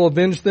 he will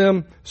avenge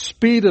them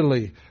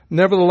speedily.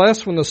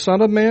 Nevertheless, when the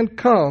Son of Man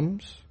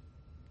comes,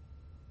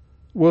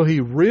 will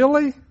he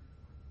really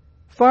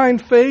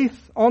find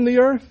faith on the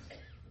earth?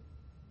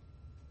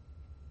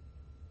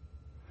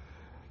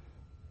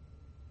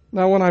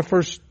 Now, when I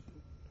first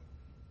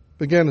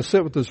began to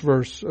sit with this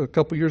verse a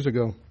couple years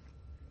ago,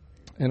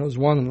 and it was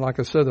one, like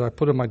I said, that I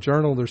put in my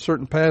journal, there's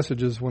certain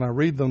passages when I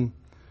read them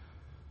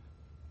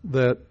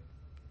that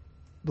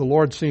the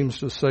Lord seems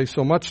to say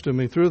so much to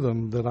me through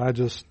them that I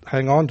just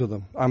hang on to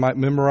them. I might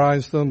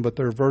memorize them, but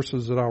there are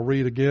verses that I'll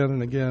read again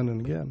and again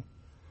and again.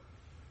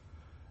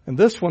 And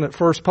this one at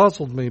first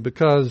puzzled me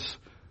because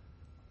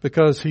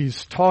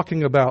he's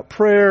talking about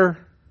prayer,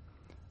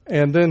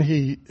 and then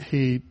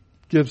he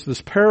gives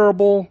this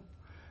parable,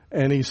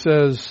 and he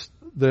says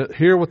that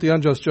hear what the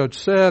unjust judge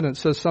said, and it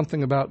says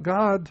something about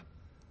God.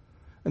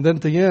 And then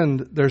at the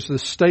end, there's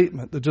this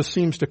statement that just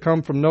seems to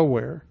come from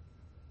nowhere.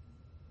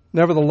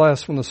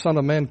 Nevertheless, when the Son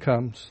of Man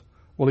comes,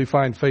 will he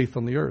find faith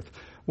on the earth?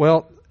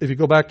 Well, if you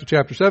go back to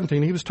chapter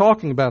 17, he was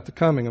talking about the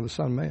coming of the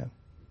Son of Man.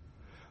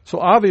 So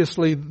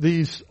obviously,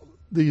 this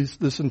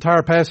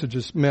entire passage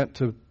is meant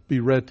to be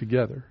read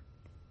together.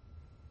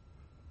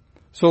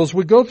 So as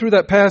we go through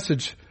that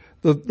passage,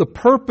 the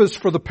purpose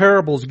for the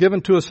parable is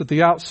given to us at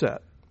the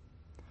outset.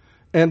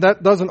 And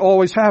that doesn't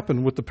always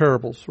happen with the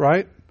parables,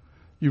 right?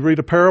 You read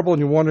a parable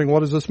and you're wondering, what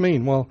does this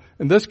mean? Well,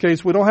 in this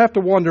case, we don't have to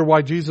wonder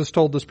why Jesus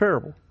told this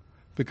parable,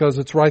 because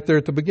it's right there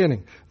at the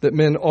beginning. That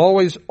men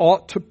always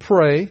ought to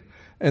pray,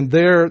 and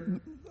there,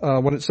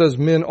 when it says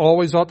men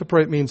always ought to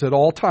pray, it means at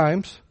all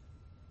times.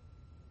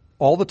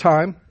 All the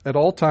time, at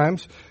all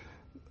times.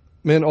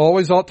 Men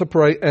always ought to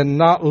pray and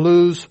not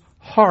lose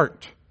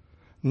heart.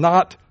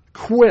 Not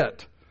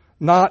quit.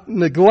 Not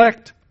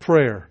neglect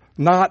prayer.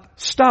 Not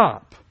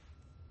stop.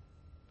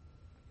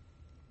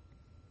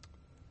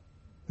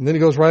 And then he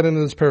goes right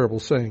into this parable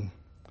saying,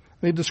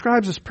 and he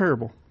describes this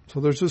parable. So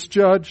there's this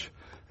judge,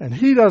 and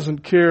he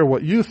doesn't care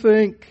what you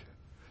think.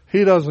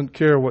 He doesn't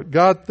care what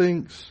God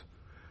thinks.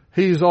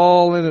 He's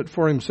all in it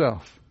for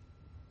himself.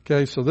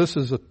 Okay, so this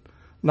is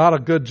not a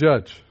good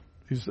judge.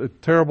 He's a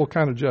terrible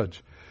kind of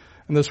judge.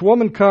 And this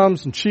woman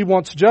comes and she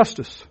wants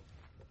justice.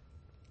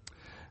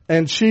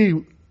 And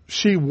she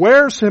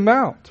wears him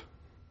out.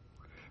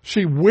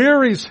 She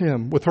wearies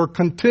him with her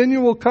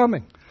continual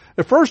coming.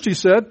 At first he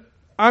said,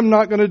 I'm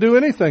not going to do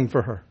anything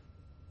for her.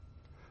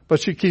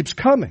 But she keeps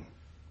coming.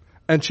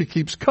 And she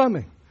keeps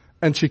coming.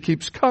 And she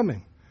keeps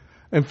coming.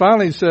 And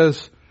finally he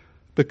says,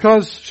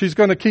 because she's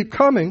going to keep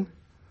coming,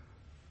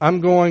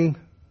 I'm going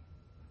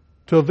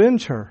to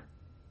avenge her.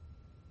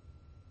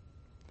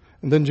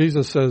 And then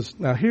Jesus says,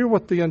 now hear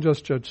what the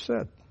unjust judge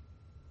said.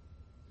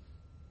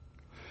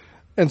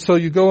 And so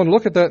you go and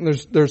look at that,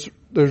 and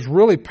there's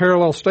really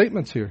parallel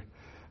statements here.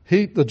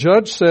 The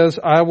judge says,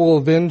 I will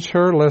avenge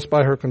her, lest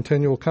by her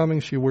continual coming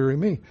she weary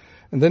me.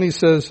 And then he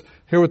says,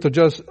 hear what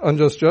the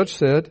unjust judge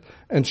said,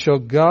 and shall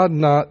God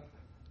not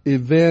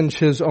avenge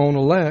his own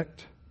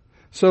elect?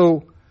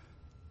 So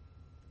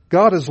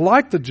God is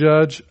like the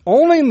judge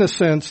only in the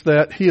sense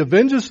that he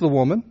avenges the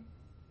woman,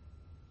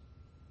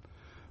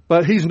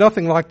 but he's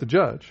nothing like the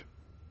judge.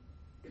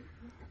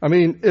 I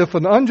mean, if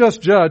an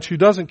unjust judge who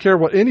doesn't care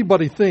what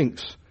anybody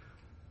thinks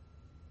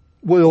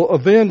will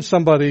avenge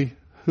somebody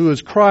who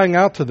is crying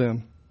out to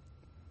them,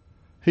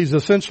 he's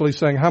essentially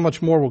saying, how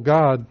much more will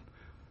God,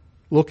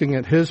 looking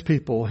at His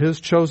people, His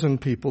chosen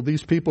people,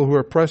 these people who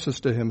are precious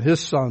to Him, His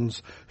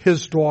sons,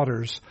 His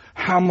daughters,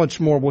 how much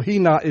more will He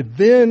not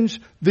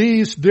avenge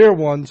these dear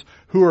ones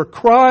who are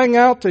crying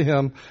out to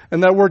Him?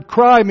 And that word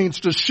cry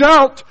means to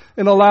shout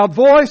in a loud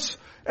voice,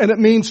 and it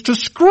means to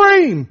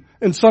scream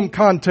in some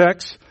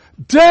contexts,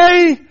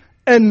 day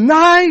and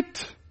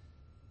night.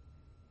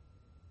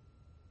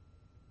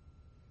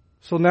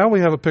 So now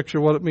we have a picture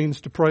of what it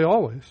means to pray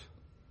always.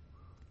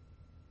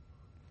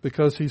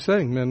 Because He's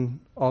saying men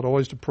ought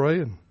always to pray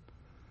and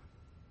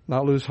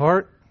not lose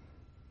heart.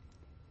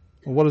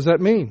 Well, what does that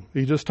mean?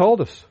 He just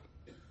told us.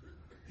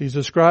 He's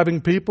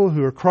describing people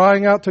who are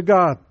crying out to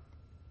God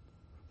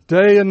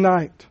day and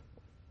night,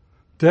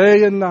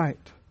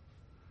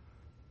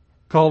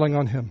 calling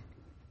on Him.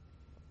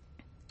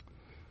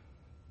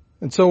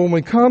 And so when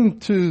we come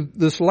to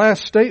this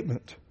last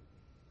statement,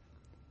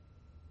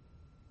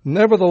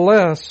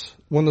 nevertheless,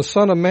 when the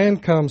Son of Man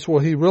comes, will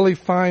He really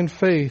find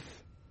faith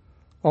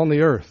on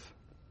the earth?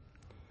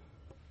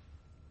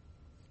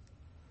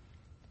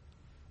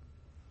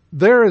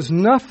 There is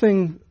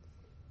nothing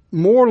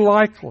more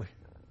likely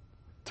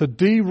to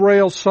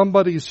derail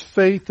somebody's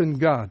faith in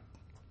God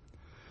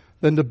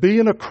than to be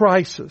in a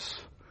crisis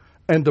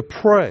and to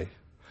pray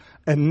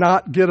and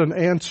not get an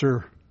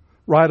answer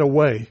right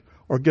away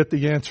or get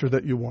the answer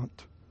that you want.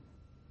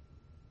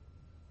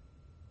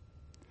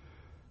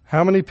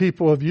 How many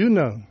people have you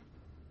known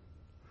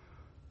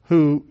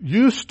who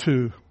used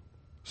to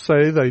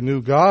say they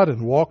knew God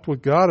and walked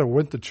with God or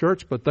went to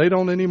church, but they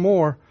don't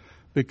anymore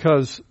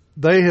because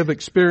they have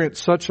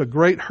experienced such a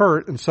great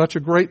hurt and such a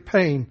great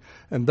pain,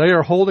 and they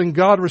are holding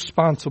God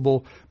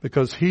responsible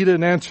because He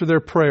didn't answer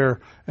their prayer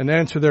and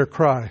answer their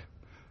cry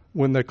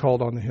when they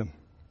called on Him?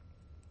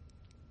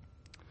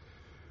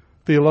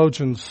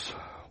 Theologians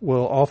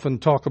will often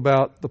talk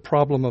about the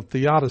problem of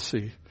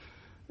theodicy,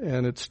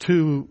 and it's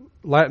two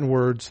Latin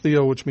words,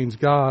 theo, which means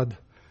God,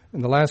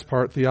 and the last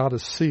part,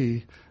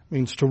 theodicy,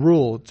 means to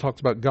rule. It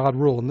talks about God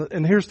rule.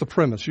 And here's the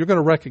premise. You're going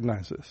to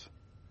recognize this.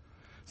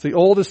 It's the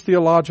oldest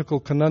theological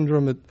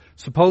conundrum. It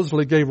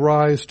supposedly gave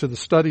rise to the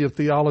study of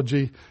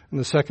theology in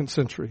the 2nd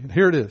century. And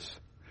here it is.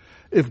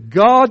 If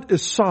God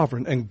is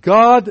sovereign and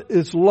God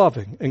is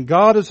loving and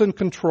God is in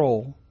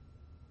control,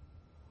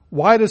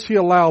 why does He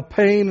allow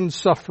pain and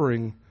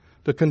suffering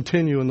to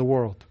continue in the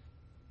world?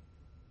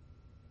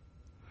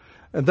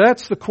 And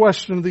that's the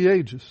question of the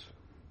ages.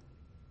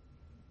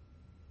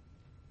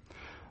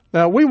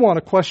 Now, we want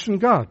to question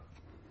God.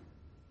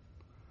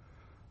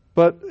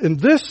 But in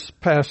this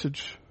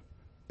passage,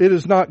 it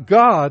is not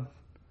God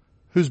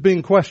who's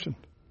being questioned.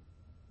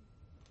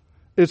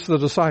 It's the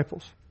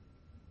disciples.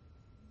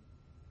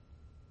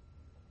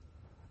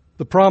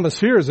 The promise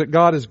here is that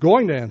God is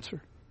going to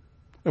answer.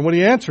 And when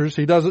He answers,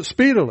 He does it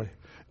speedily.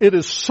 It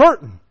is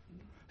certain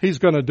He's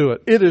going to do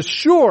it. It is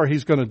sure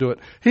He's going to do it.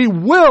 He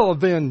will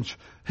avenge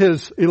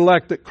His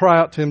elect that cry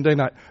out to Him day and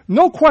night.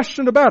 No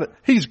question about it.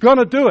 He's going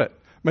to do it.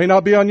 May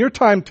not be on your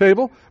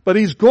timetable, but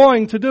He's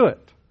going to do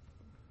it.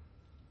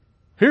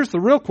 Here's the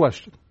real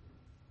question.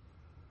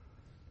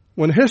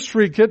 When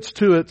history gets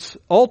to its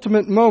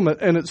ultimate moment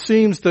and it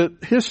seems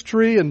that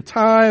history and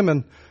time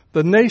and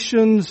the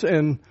nations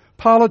and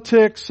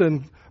politics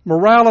and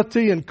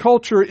morality and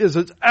culture is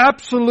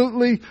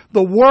absolutely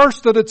the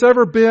worst that it's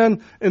ever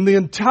been in the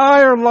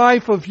entire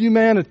life of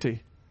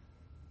humanity,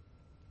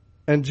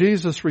 and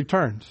Jesus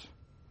returns,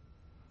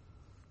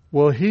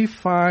 will He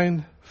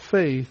find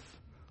faith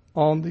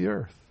on the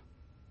earth?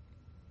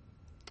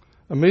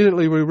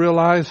 Immediately we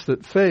realize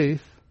that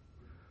faith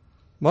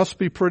must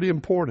be pretty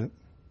important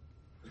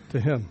to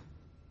Him.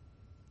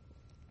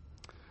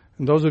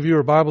 And those of you who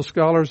are Bible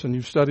scholars and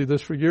you've studied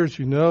this for years,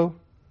 you know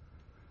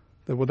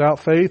that without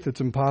faith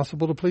it's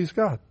impossible to please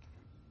God.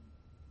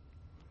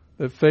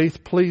 That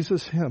faith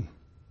pleases Him.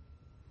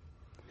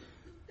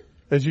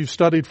 As you've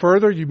studied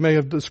further, you may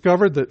have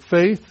discovered that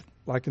faith,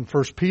 like in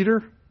 1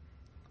 Peter,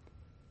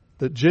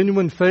 that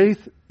genuine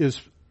faith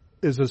is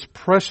as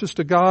precious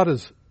to God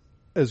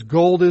as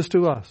gold is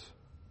to us.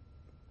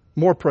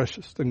 More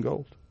precious than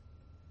gold.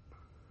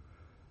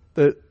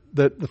 That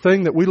the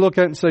thing that we look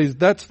at and say,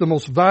 that's the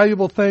most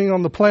valuable thing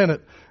on the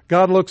planet,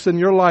 God looks in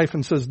your life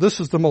and says, this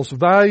is the most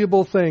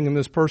valuable thing in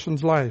this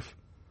person's life,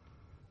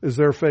 is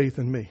their faith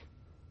in me.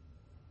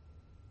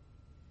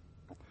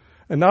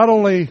 And not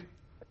only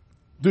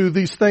do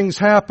these things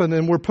happen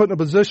and we're put in a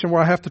position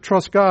where I have to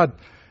trust God,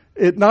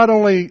 it not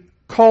only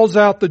calls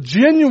out the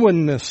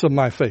genuineness of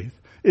my faith,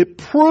 it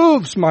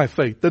proves my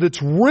faith, that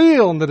it's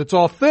real and that it's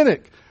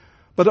authentic,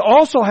 but it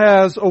also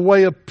has a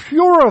way of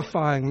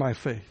purifying my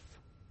faith.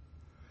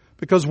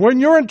 Because when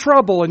you're in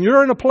trouble and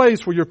you're in a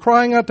place where you're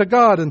crying out to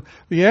God and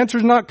the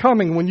answer's not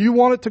coming when you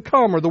want it to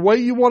come or the way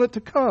you want it to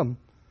come,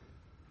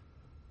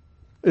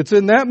 it's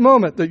in that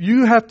moment that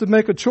you have to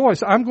make a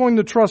choice. I'm going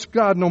to trust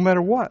God no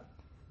matter what.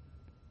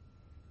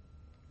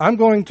 I'm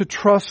going to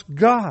trust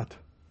God.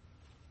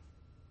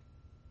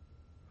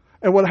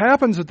 And what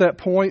happens at that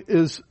point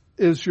is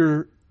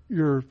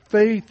your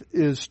faith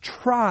is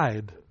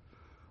tried.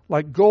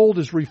 Like gold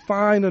is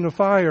refined in a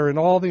fire and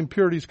all the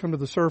impurities come to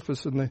the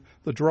surface and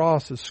the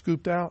dross is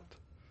scooped out.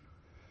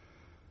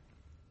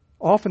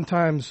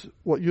 Oftentimes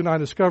what you and I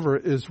discover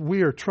is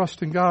we are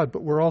trusting God,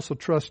 but we're also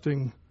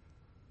trusting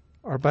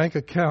our bank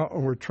account,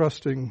 and we're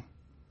trusting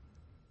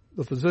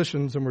the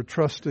physicians, and we're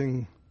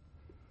trusting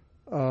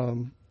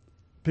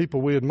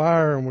people we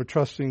admire, and we're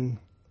trusting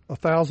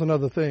 1,000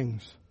 other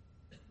things.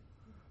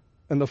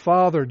 And the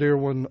Father, dear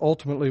one,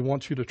 ultimately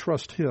wants you to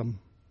trust Him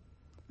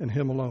and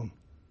Him alone.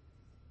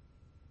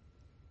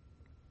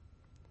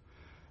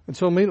 And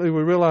so immediately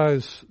we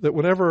realize that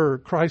whenever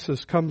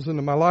crisis comes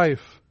into my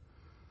life,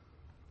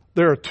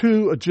 there are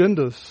two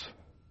agendas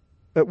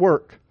at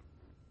work.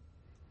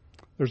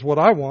 There's what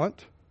I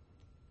want,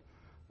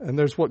 and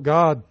there's what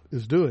God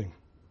is doing.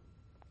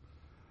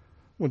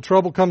 When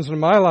trouble comes into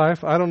my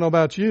life, I don't know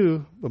about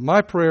you, but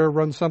my prayer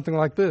runs something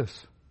like this.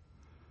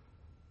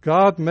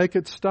 God, make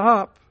it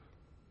stop.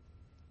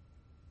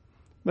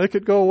 Make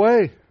it go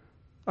away.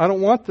 I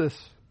don't want this.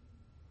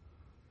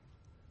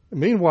 And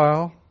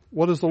meanwhile,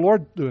 what is the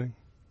Lord doing?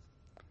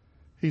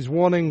 He's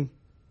wanting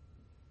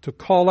to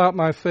call out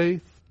my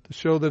faith, to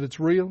show that it's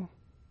real,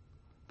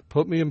 to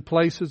put me in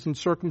places and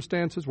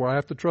circumstances where I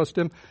have to trust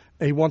Him.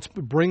 And He wants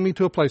to bring me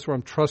to a place where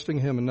I'm trusting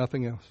Him and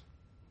nothing else.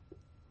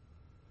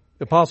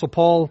 The Apostle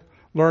Paul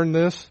learned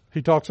this.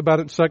 He talks about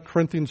it in 2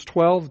 Corinthians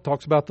 12. He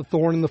talks about the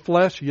thorn in the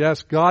flesh. He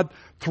asked God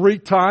 3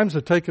 times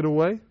to take it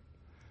away.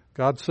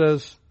 God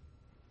says,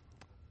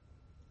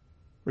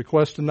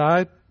 request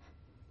denied.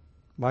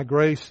 My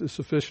grace is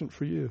sufficient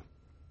for you.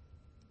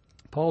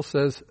 Paul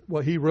says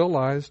what he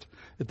realized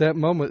at that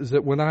moment is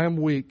that when I am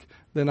weak,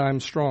 then I am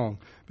strong.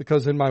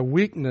 Because in my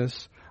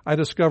weakness, I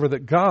discover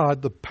that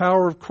God, the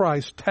power of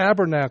Christ,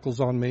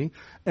 tabernacles on me,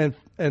 and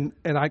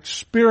I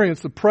experience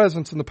the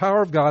presence and the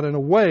power of God in a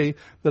way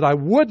that I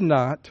would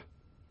not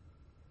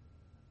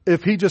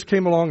if He just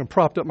came along and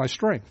propped up my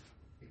strength.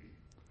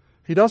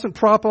 He doesn't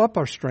prop up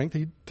our strength.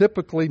 He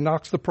typically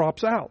knocks the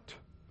props out.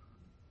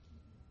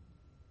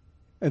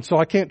 And so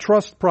I can't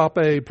trust prop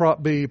A,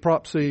 prop B,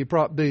 prop C,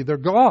 prop D. They're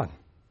gone.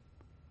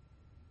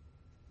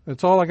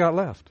 That's all I got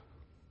left.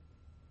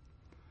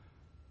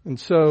 And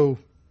so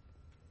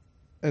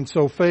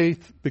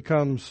faith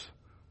becomes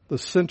the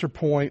center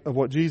point of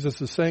what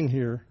Jesus is saying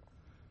here.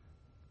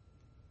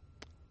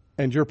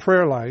 And your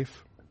prayer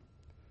life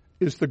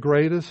is the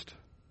greatest,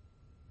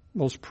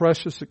 most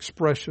precious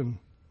expression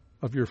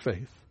of your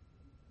faith.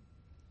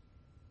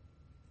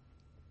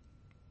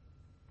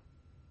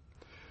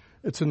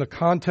 It's in the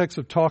context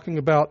of talking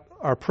about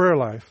our prayer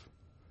life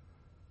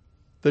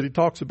that He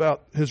talks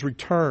about His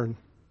return.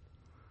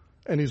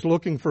 And He's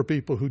looking for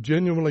people who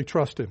genuinely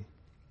trust Him.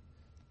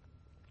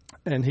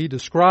 And He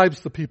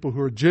describes the people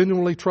who are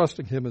genuinely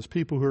trusting Him as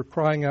people who are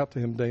crying out to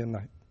Him day and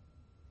night.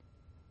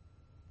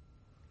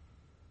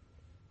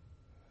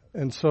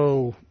 And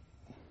so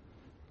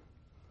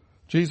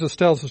Jesus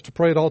tells us to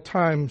pray at all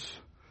times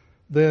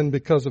then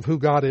because of who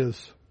God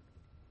is.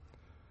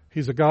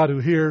 He's a God who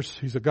hears.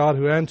 He's a God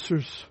who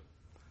answers.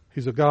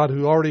 He's a God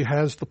who already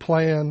has the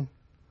plan.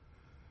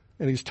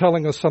 And He's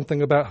telling us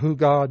something about who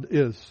God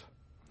is.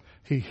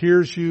 He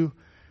hears you.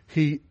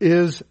 He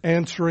is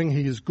answering.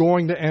 He is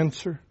going to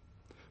answer.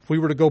 If we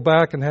were to go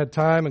back and had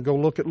time and go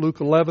look at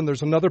Luke 11,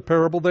 there's another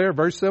parable there,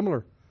 very similar.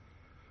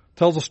 It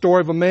tells a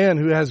story of a man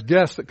who has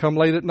guests that come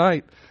late at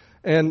night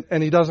and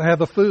he doesn't have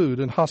the food.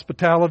 And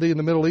hospitality in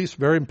the Middle East,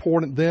 very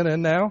important then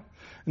and now.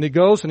 And he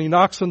goes and he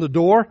knocks on the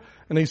door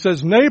and he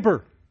says,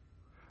 neighbor,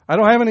 I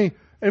don't have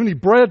any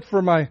bread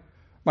for my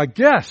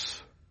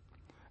guests.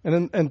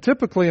 And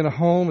typically in a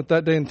home at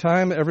that day and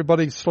time,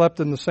 everybody slept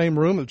in the same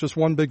room. It was just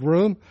one big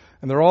room.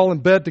 And they're all in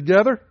bed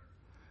together.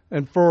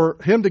 And for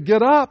him to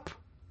get up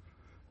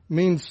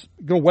means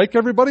go wake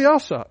everybody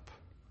else up.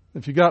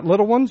 If you got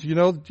little ones, you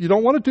know, you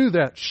don't want to do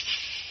that.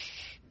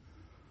 Shh.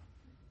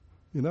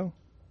 You know.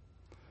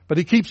 But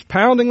he keeps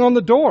pounding on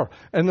the door.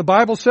 And the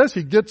Bible says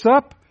he gets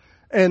up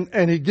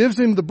and he gives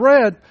him the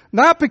bread,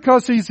 not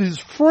because he's his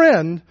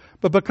friend,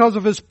 but because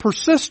of his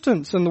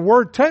persistence. And the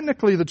word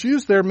technically that's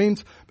used there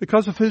means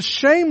because of his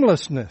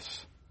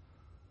shamelessness.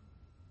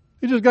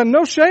 He just got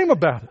no shame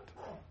about it.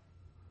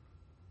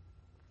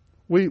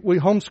 We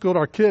homeschooled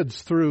our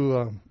kids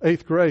through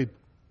 8th grade.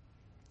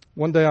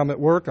 One day I'm at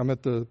work. I'm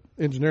at the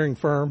engineering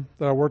firm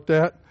that I worked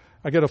at.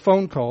 I get a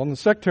phone call, and the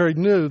secretary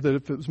knew that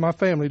if it was my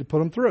family to put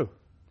them through.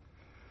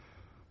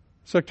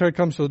 Secretary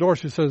comes to the door.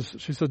 She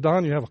said,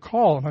 Don, you have a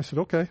call. And I said,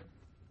 okay.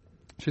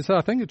 She said,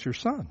 I think it's your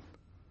son.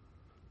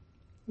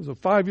 There's a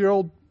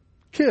 5-year-old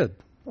kid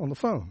on the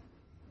phone.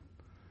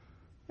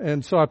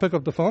 And so I pick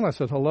up the phone. I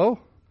said, hello?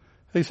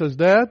 He says,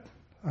 Dad?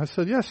 I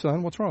said, yes,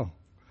 son. What's wrong?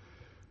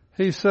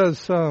 He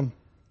says,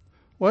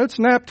 well, it's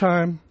nap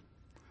time.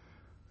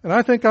 And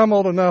I think I'm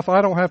old enough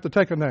I don't have to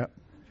take a nap.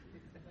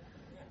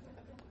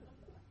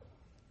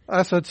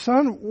 I said,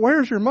 son,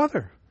 where's your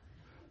mother?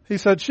 He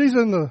said, she's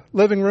in the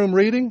living room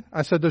reading.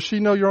 I said, does she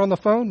know you're on the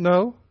phone?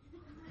 No.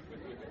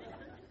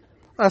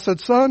 I said,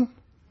 son,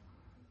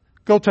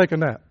 go take a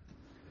nap.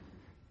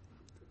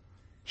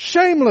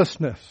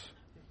 Shamelessness.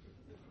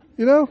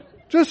 You know,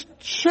 just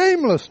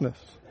shamelessness.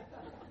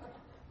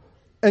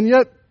 And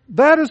yet,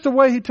 that is the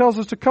way He tells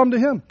us to come to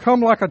Him.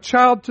 Come like a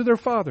child to their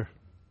Father.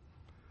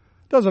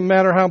 Doesn't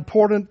matter how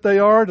important they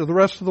are to the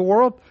rest of the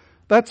world.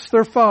 That's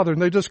their Father,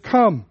 and they just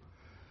come.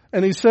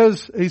 And He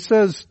says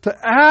to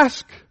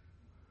ask,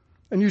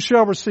 and you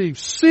shall receive.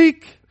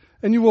 Seek,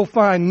 and you will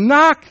find.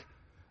 Knock,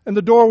 and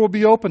the door will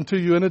be open to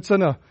you. And it's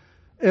in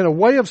a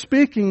way of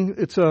speaking,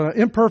 it's an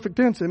imperfect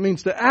tense. It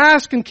means to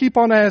ask and keep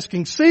on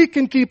asking. Seek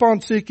and keep on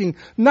seeking.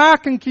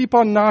 Knock and keep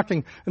on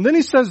knocking. And then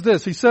He says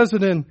this. He says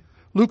it in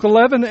Luke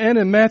 11 and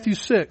in Matthew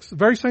 6. The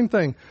very same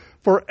thing.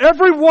 For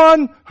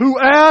everyone who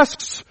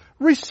asks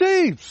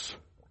receives.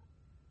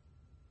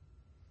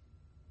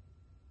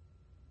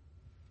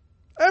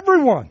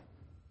 Everyone.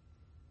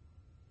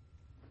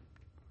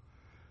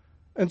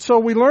 And so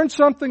we learn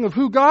something of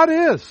who God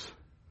is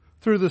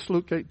through this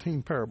Luke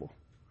 18 parable.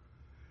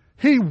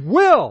 He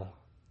will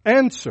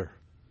answer.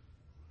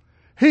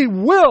 He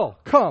will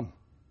come.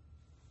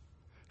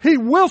 He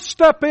will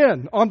step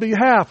in on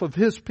behalf of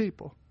His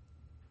people.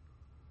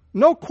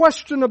 No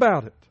question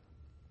about it.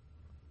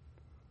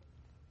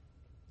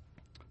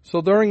 So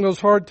during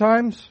those hard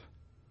times,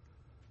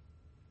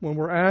 when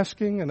we're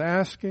asking and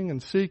asking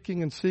and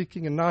seeking and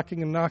seeking and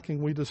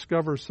knocking, we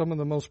discover some of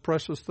the most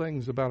precious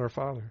things about our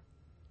Father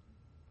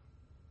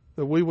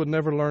that we would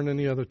never learn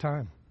any other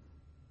time.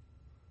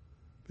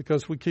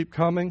 Because we keep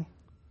coming,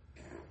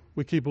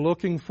 we keep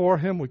looking for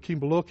Him, we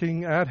keep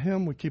looking at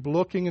Him, we keep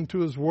looking into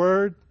His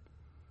Word,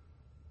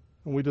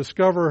 and we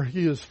discover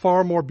He is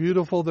far more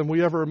beautiful than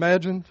we ever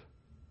imagined.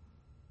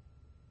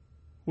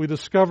 We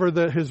discover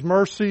that His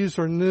mercies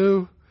are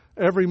new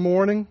every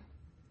morning.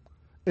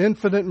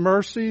 Infinite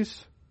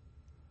mercies,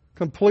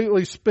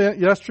 completely spent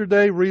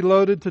yesterday,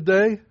 reloaded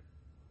today.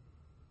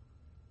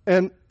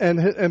 And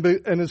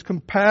His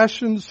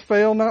compassions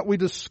fail not. We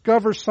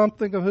discover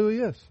something of who He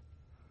is.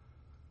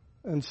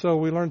 And so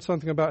we learn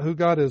something about who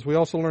God is. We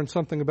also learn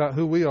something about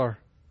who we are.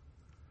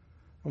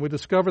 And we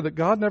discover that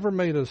God never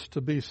made us to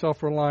be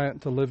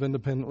self-reliant, to live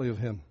independently of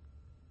Him.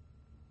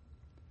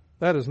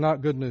 That is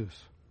not good news.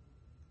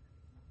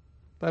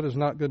 That is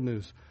not good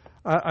news.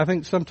 I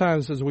think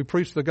sometimes as we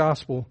preach the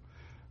gospel,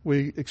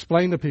 we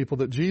explain to people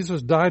that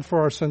Jesus died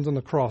for our sins on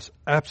the cross.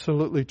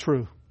 Absolutely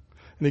true.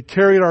 And He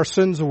carried our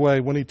sins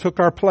away when He took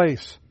our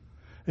place.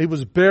 He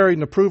was buried,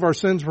 and to prove our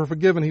sins were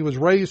forgiven, He was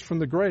raised from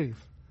the grave.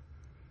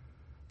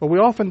 But we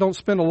often don't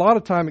spend a lot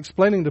of time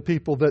explaining to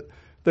people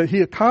that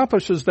He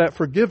accomplishes that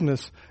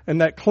forgiveness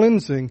and that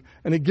cleansing,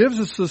 and He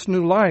gives us this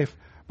new life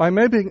by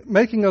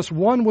making us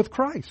one with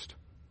Christ.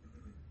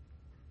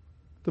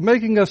 To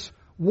making us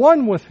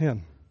one with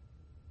Him.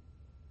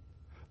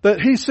 That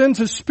He sends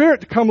His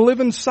Spirit to come live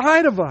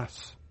inside of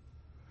us.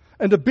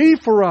 And to be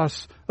for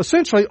us,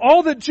 essentially,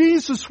 all that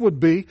Jesus would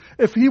be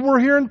if He were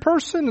here in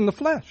person in the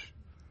flesh.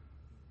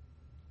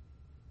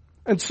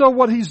 And so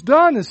what He's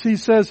done is He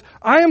says,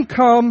 I am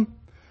come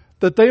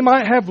that they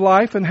might have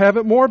life and have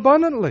it more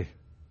abundantly.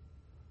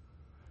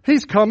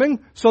 He's coming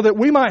so that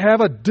we might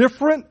have a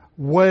different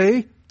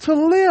way to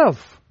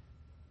live.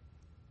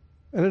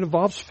 And it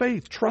involves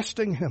faith,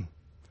 trusting Him,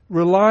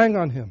 relying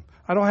on Him.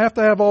 I don't have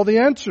to have all the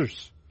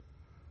answers.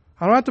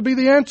 I don't have to be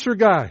the answer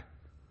guy.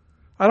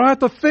 I don't have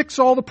to fix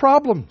all the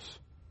problems.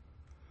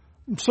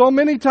 So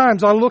many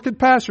times I look at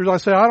pastors, I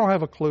say, I don't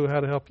have a clue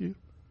how to help you.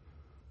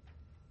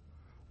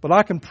 But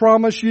I can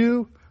promise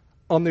you,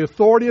 on the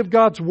authority of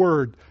God's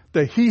Word,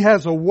 that He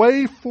has a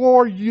way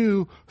for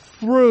you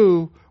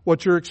through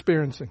what you're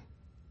experiencing.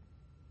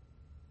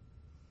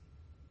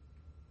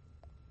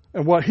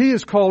 And what He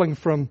is calling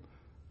from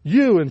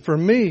you and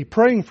from me,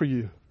 praying for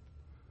you,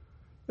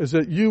 is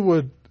that you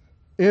would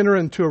enter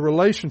into a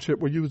relationship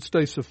where you would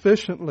stay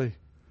sufficiently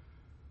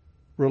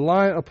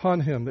reliant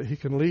upon Him that He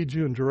can lead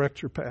you and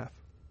direct your path.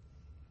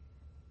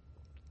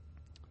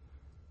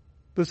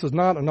 This is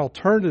not an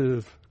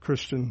alternative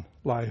Christian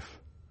life.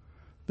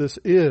 This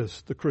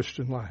is the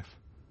Christian life.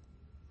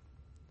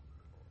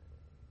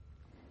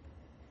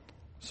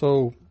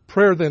 So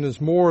prayer then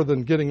is more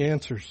than getting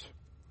answers.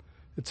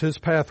 It's His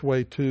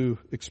pathway to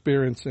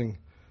experiencing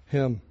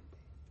Him.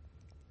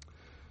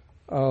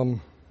 There's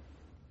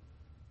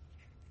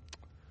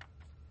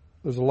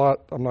a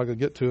lot I'm not going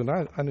to get to, and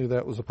I knew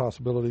that was a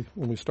possibility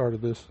when we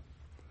started this.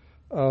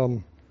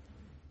 20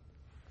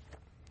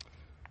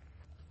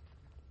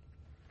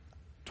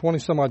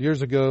 some odd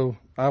years ago,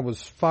 I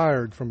was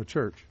fired from a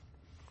church.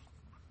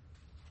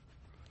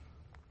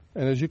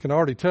 And as you can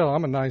already tell,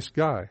 I'm a nice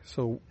guy.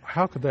 So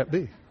how could that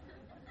be?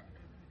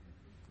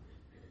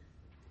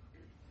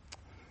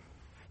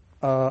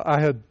 I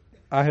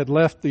had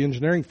left the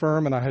engineering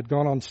firm, and I had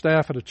gone on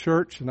staff at a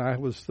church, and I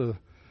was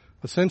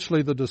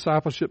essentially the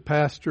discipleship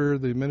pastor,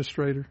 the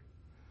administrator.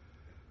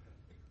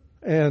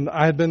 And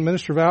I had been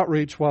minister of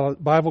outreach while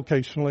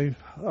bivocationally,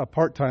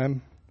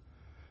 part-time.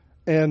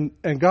 And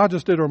God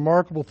just did a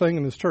remarkable thing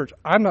in this church.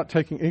 I'm not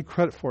taking any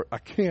credit for it. I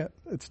can't.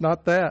 It's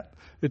not that.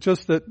 It's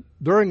just that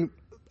during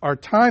our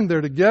time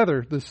there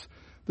together,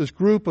 this this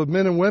group of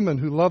men and women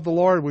who loved the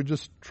Lord. We're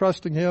just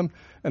trusting Him.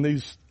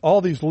 And all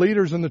these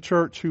leaders in the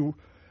church who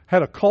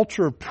had a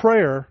culture of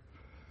prayer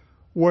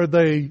where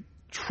they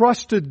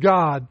trusted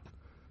God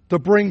to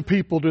bring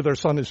people to their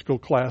Sunday school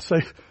class.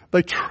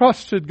 They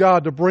trusted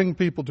God to bring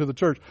people to the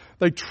church.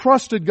 They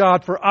trusted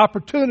God for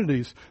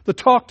opportunities to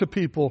talk to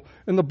people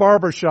in the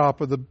barber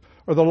shop or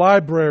the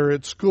library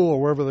at school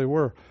or wherever they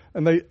were.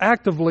 And they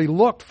actively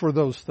looked for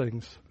those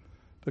things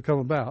to come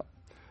about.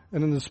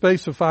 And in the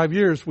space of 5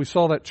 years, we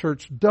saw that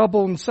church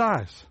double in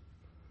size.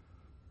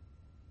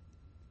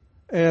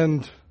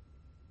 And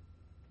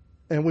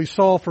we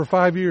saw for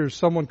 5 years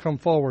someone come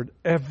forward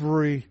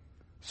every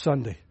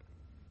Sunday.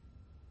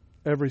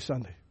 Every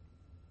Sunday.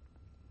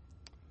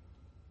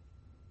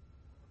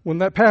 When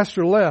that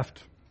pastor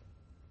left,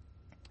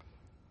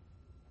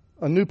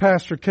 a new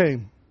pastor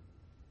came.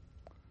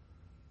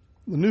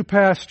 The new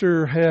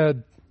pastor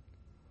had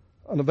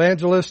an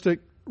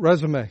evangelistic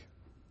resume.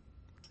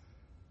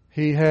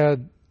 He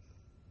had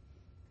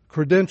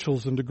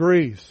credentials and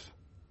degrees.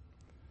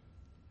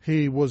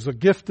 He was a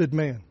gifted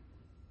man.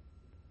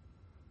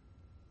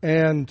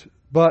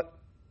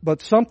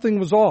 But something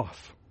was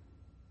off.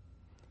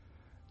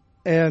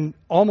 And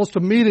almost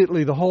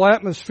immediately the whole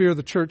atmosphere of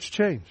the church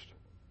changed.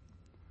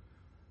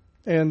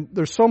 And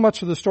there's so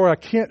much of the story I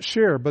can't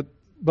share, but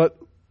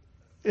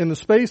in the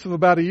space of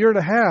about a year and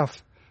a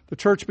half, the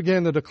church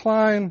began to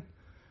decline,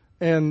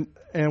 and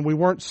we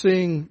weren't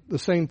seeing the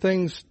same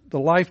things, the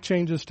life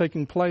changes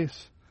taking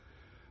place.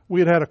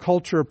 We had a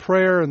culture of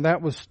prayer, and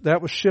that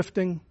was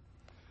shifting,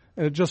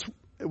 and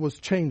it was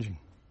changing.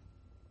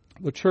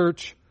 The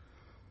church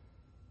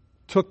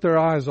took their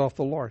eyes off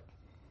the Lord,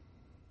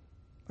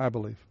 I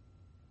believe.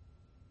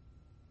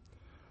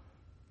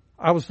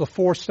 I was the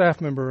fourth staff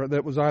member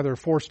that was either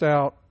forced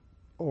out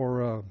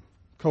or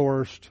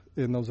coerced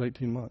in those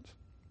 18 months.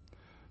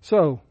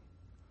 So,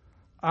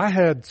 I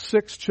had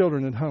 6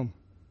 children at home.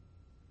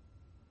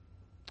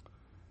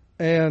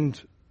 And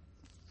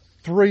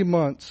 3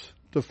 months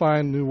to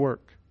find new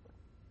work.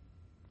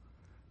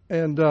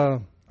 And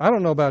I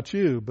don't know about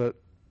you, but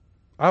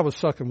I was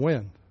sucking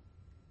wind.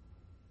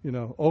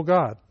 Oh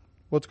God,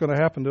 what's going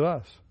to happen to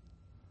us?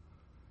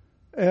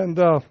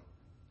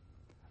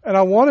 And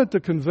I wanted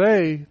to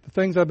convey the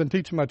things I've been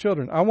teaching my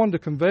children. I wanted to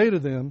convey to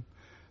them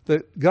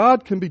that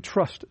God can be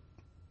trusted.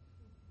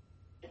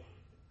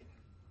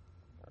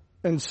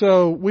 And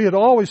so we had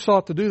always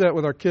sought to do that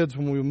with our kids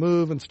when we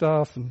move and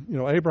stuff. And,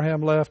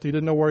 Abraham left. He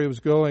didn't know where he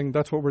was going.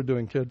 That's what we're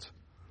doing, kids.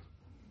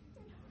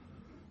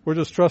 We're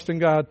just trusting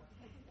God.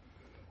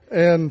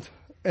 And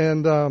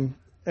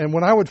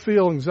when I would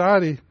feel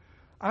anxiety,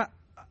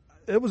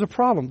 it was a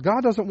problem.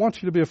 God doesn't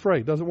want you to be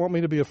afraid. Doesn't want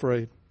me to be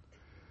afraid.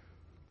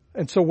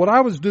 And so what I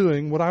would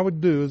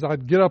do is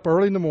I'd get up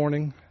early in the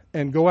morning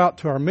and go out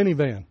to our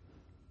minivan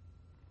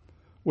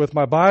with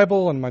my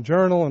Bible and my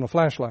journal and a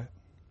flashlight.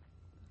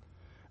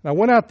 And I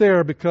went out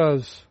there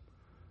because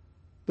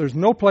there's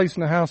no place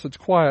in the house that's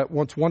quiet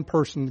once one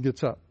person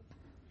gets up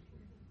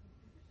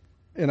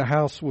in a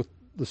house with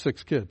the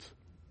 6 kids.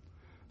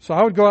 So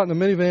I would go out in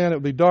the minivan. It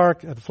would be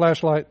dark. I had a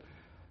flashlight.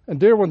 And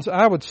dear ones,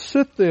 I would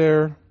sit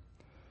there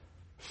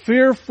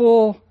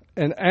fearful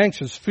and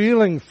anxious,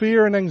 feeling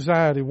fear and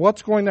anxiety.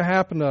 What's going to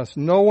happen to us?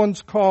 No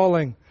one's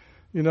calling.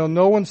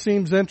 No one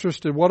seems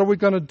interested. What are we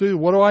going to do?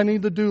 What do I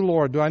need to do,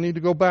 Lord? Do I need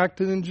to go back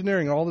to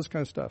engineering? All this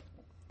kind of stuff.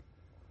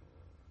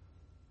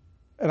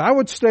 And I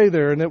would stay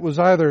there, and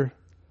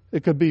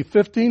it could be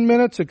 15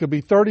 minutes, it could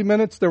be 30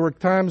 minutes. There were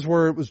times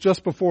where it was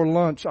just before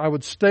lunch. I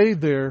would stay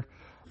there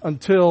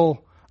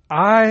until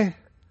I,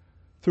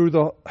 through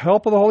the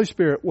help of the Holy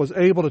Spirit, was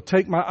able to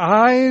take my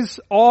eyes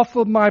off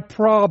of my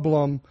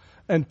problem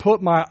and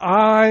put my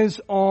eyes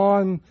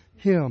on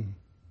Him.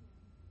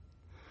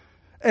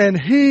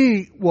 And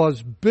He was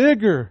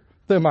bigger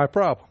than my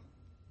problem.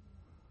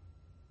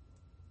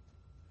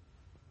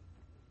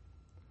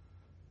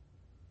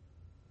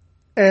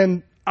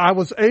 And I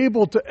was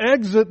able to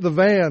exit the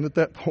van at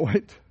that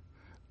point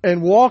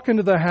and walk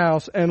into the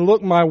house and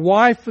look my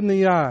wife in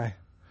the eye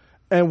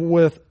and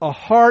with a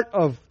heart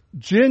of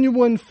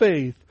genuine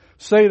faith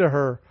say to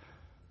her,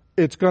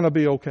 it's going to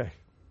be okay.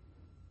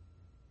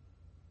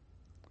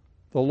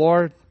 The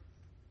Lord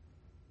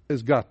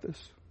has got this.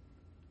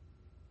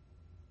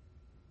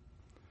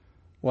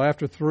 Well,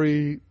 after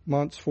 3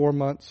 months, 4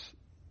 months,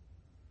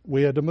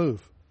 we had to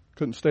move.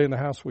 Couldn't stay in the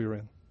house we were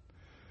in.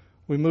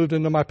 We moved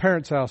into my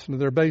parents' house, into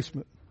their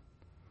basement.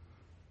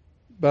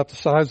 About the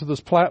size of this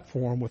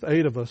platform with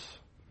 8 of us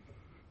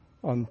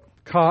on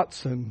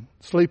cots and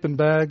sleeping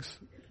bags.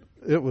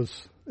 It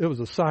was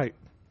a sight.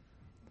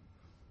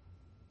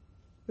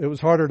 It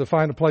was harder to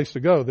find a place to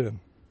go then.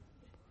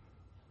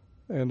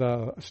 And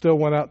I still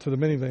went out to the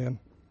minivan.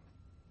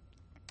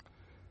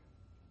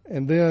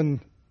 And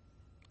then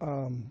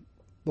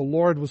the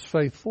Lord was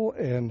faithful,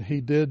 and He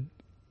did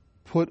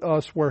put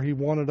us where He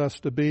wanted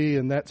us to be,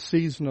 and that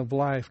season of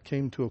life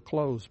came to a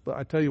close. But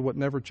I tell you what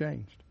never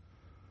changed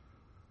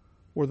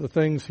were the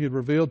things He had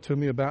revealed to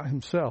me about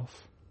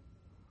Himself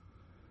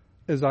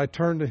as I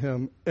turned to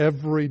Him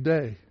every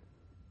day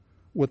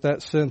with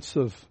that sense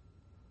of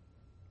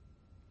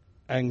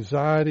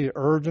anxiety,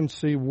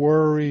 urgency,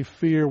 worry,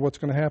 fear, what's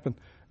going to happen,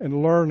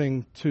 and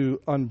learning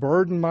to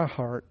unburden my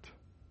heart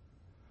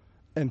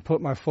and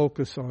put my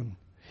focus on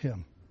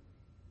Him.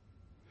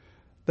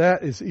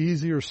 That is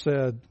easier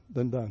said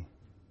than done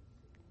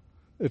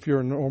if you're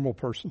a normal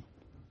person.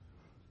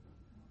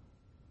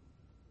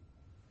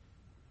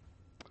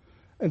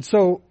 And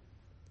so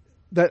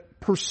that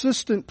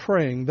persistent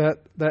praying, that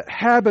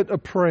habit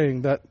of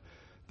praying, that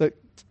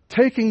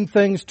taking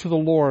things to the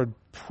Lord,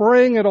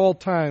 praying at all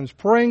times,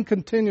 praying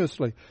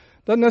continuously,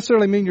 doesn't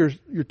necessarily mean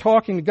you're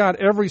talking to God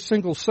every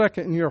single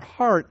second in your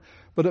heart,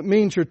 but it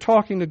means you're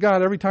talking to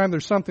God every time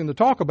there's something to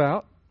talk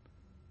about.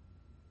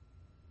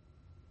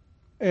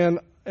 And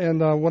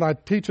when I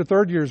teach a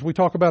third years, we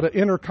talk about an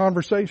inner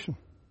conversation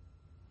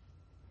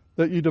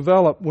that you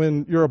develop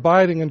when you're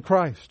abiding in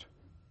Christ.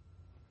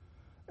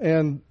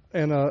 And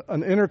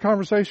an inner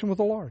conversation with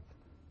the Lord.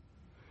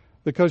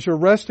 Because you're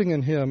resting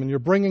in Him and you're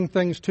bringing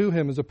things to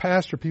Him. As a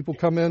pastor, people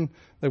come in,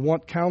 they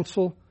want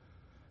counsel.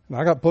 And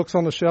I got books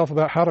on the shelf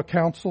about how to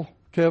counsel,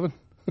 Kevin.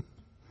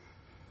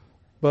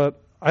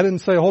 But I didn't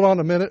say, hold on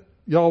a minute,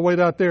 y'all wait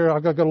out there,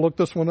 I've got to look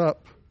this one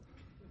up.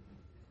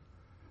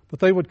 But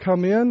they would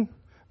come in,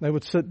 they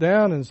would sit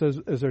down, and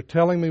as they're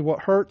telling me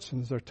what hurts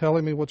and as they're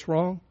telling me what's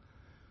wrong,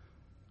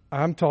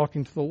 I'm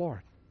talking to the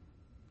Lord.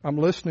 I'm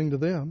listening to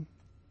them.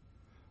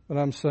 And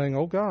I'm saying,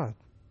 oh God,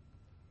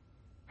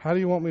 how do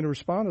you want me to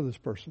respond to this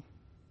person?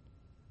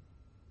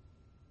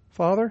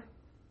 Father,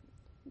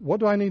 what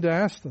do I need to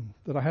ask them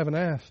that I haven't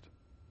asked?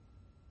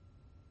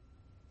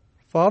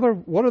 Father,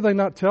 what are they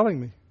not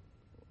telling me?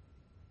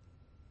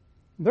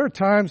 There are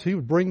times He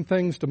would bring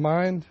things to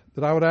mind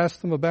that I would ask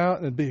them about,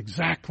 and it'd be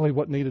exactly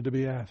what needed to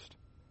be asked.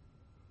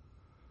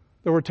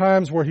 There were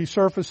times where He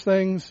surfaced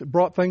things,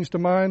 brought things to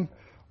mind,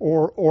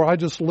 or I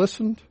just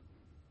listened.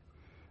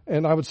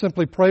 And I would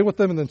simply pray with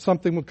them, and then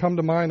something would come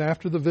to mind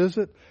after the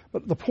visit.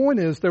 But the point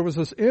is, there was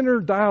this inner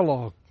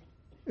dialogue,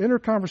 inner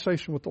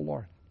conversation with the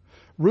Lord,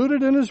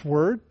 rooted in His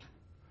Word,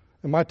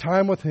 in my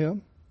time with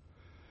Him,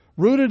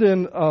 rooted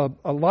in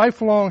a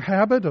lifelong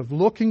habit of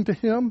looking to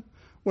Him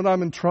when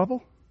I'm in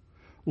trouble,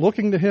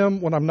 looking to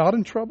Him when I'm not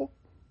in trouble,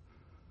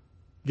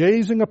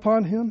 gazing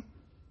upon Him.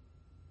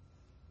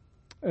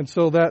 And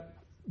so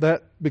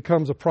that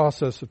becomes a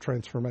process of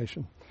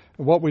transformation.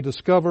 And what we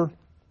discover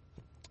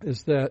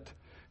is that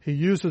He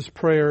uses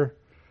prayer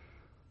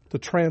to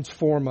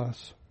transform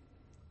us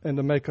and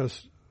to make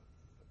us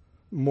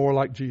more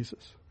like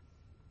Jesus,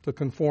 to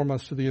conform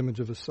us to the image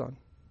of His Son.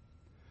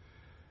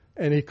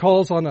 And He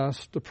calls on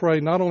us to pray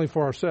not only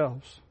for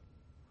ourselves,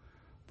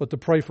 but to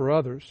pray for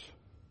others,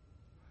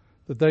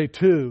 that they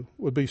too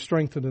would be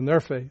strengthened in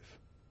their faith,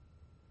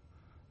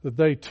 that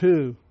they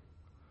too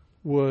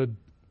would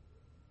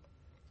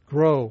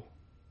grow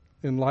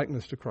in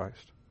likeness to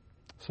Christ.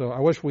 So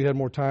I wish we had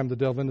more time to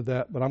delve into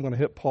that, but I'm going to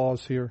hit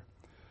pause here.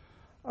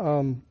 I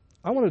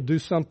want to do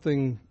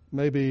something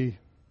maybe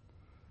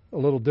a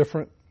little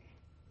different,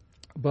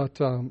 but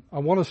I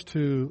want us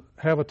to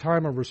have a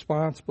time of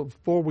response. But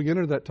before we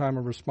enter that time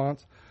of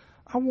response,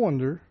 I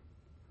wonder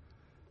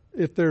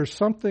if there's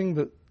something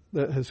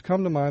that has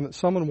come to mind that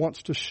someone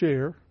wants to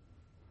share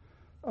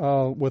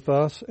with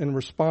us in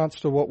response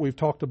to what we've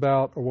talked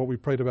about or what we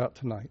prayed about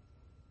tonight.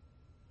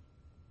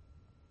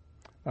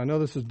 I know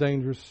this is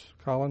dangerous,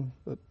 Colin,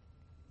 but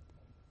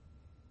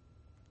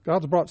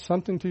God's brought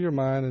something to your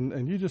mind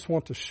and you just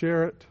want to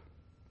share it.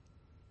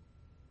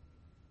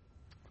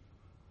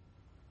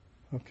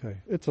 Okay,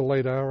 it's a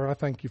late hour. I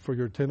thank you for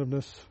your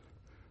attentiveness.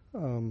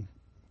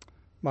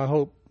 My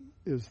hope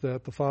is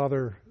that the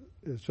Father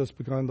has just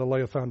begun to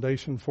lay a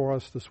foundation for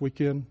us this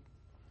weekend.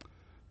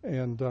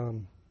 And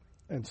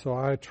so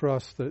I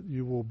trust that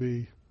you will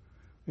be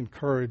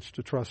encouraged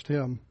to trust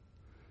Him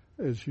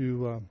as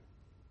you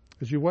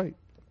wait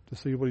to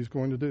see what He's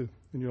going to do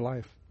in your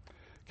life.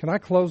 Can I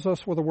close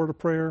us with a word of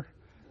prayer?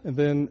 And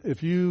then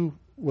if you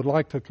would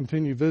like to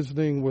continue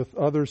visiting with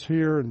others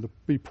here and to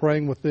be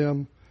praying with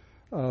them,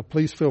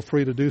 please feel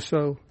free to do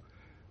so.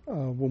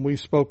 When we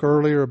spoke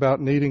earlier about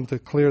needing to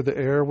clear the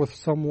air with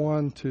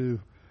someone to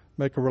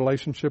make a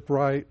relationship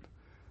right,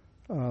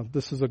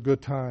 this is a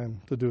good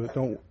time to do it.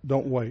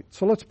 Don't wait.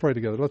 So let's pray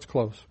together. Let's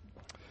close.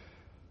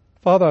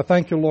 Father, I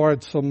thank you,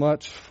 Lord, so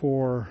much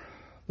for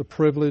the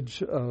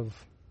privilege of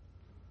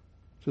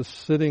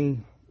just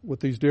sitting with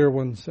these dear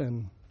ones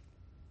and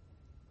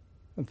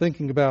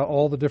thinking about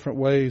all the different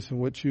ways in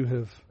which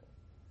you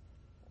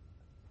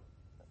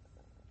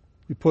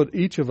put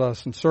each of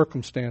us in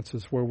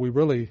circumstances where we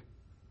really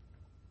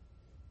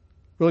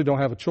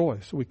don't have a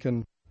choice. We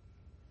can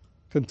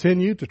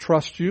continue to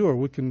trust you, or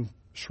we can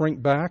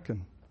shrink back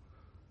and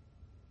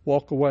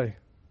walk away.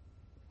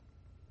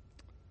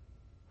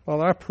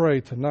 Father, I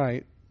pray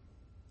tonight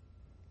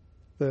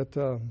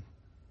that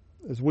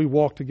as we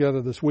walk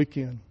together this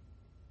weekend,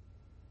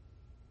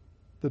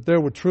 that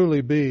there would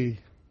truly be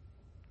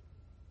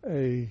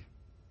a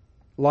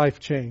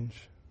life change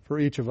for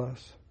each of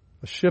us,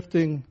 a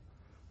shifting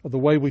of the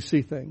way we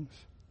see things,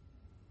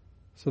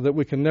 so that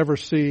we can never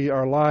see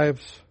our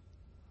lives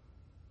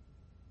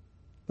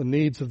the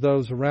needs of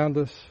those around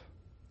us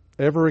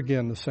ever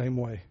again the same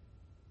way.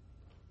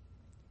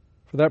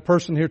 For that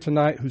person here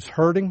tonight who's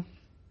hurting,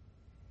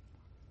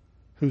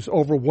 who's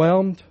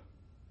overwhelmed,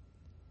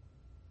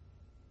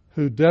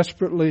 who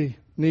desperately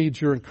needs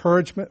your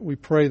encouragement, we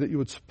pray that you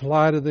would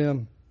supply to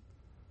them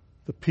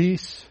the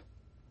peace,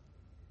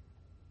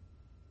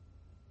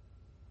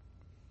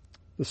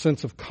 the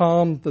sense of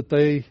calm that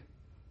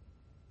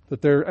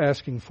they're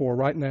asking for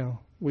right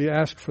now. We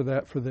ask for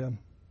that for them.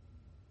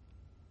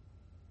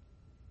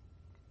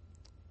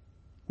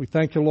 We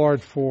thank you,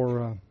 Lord,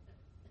 for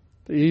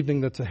the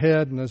evening that's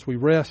ahead, and as we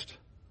rest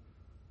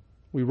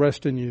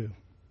in you.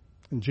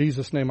 In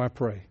Jesus' name I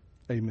pray.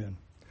 Amen.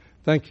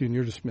 Thank you, and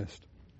you're dismissed.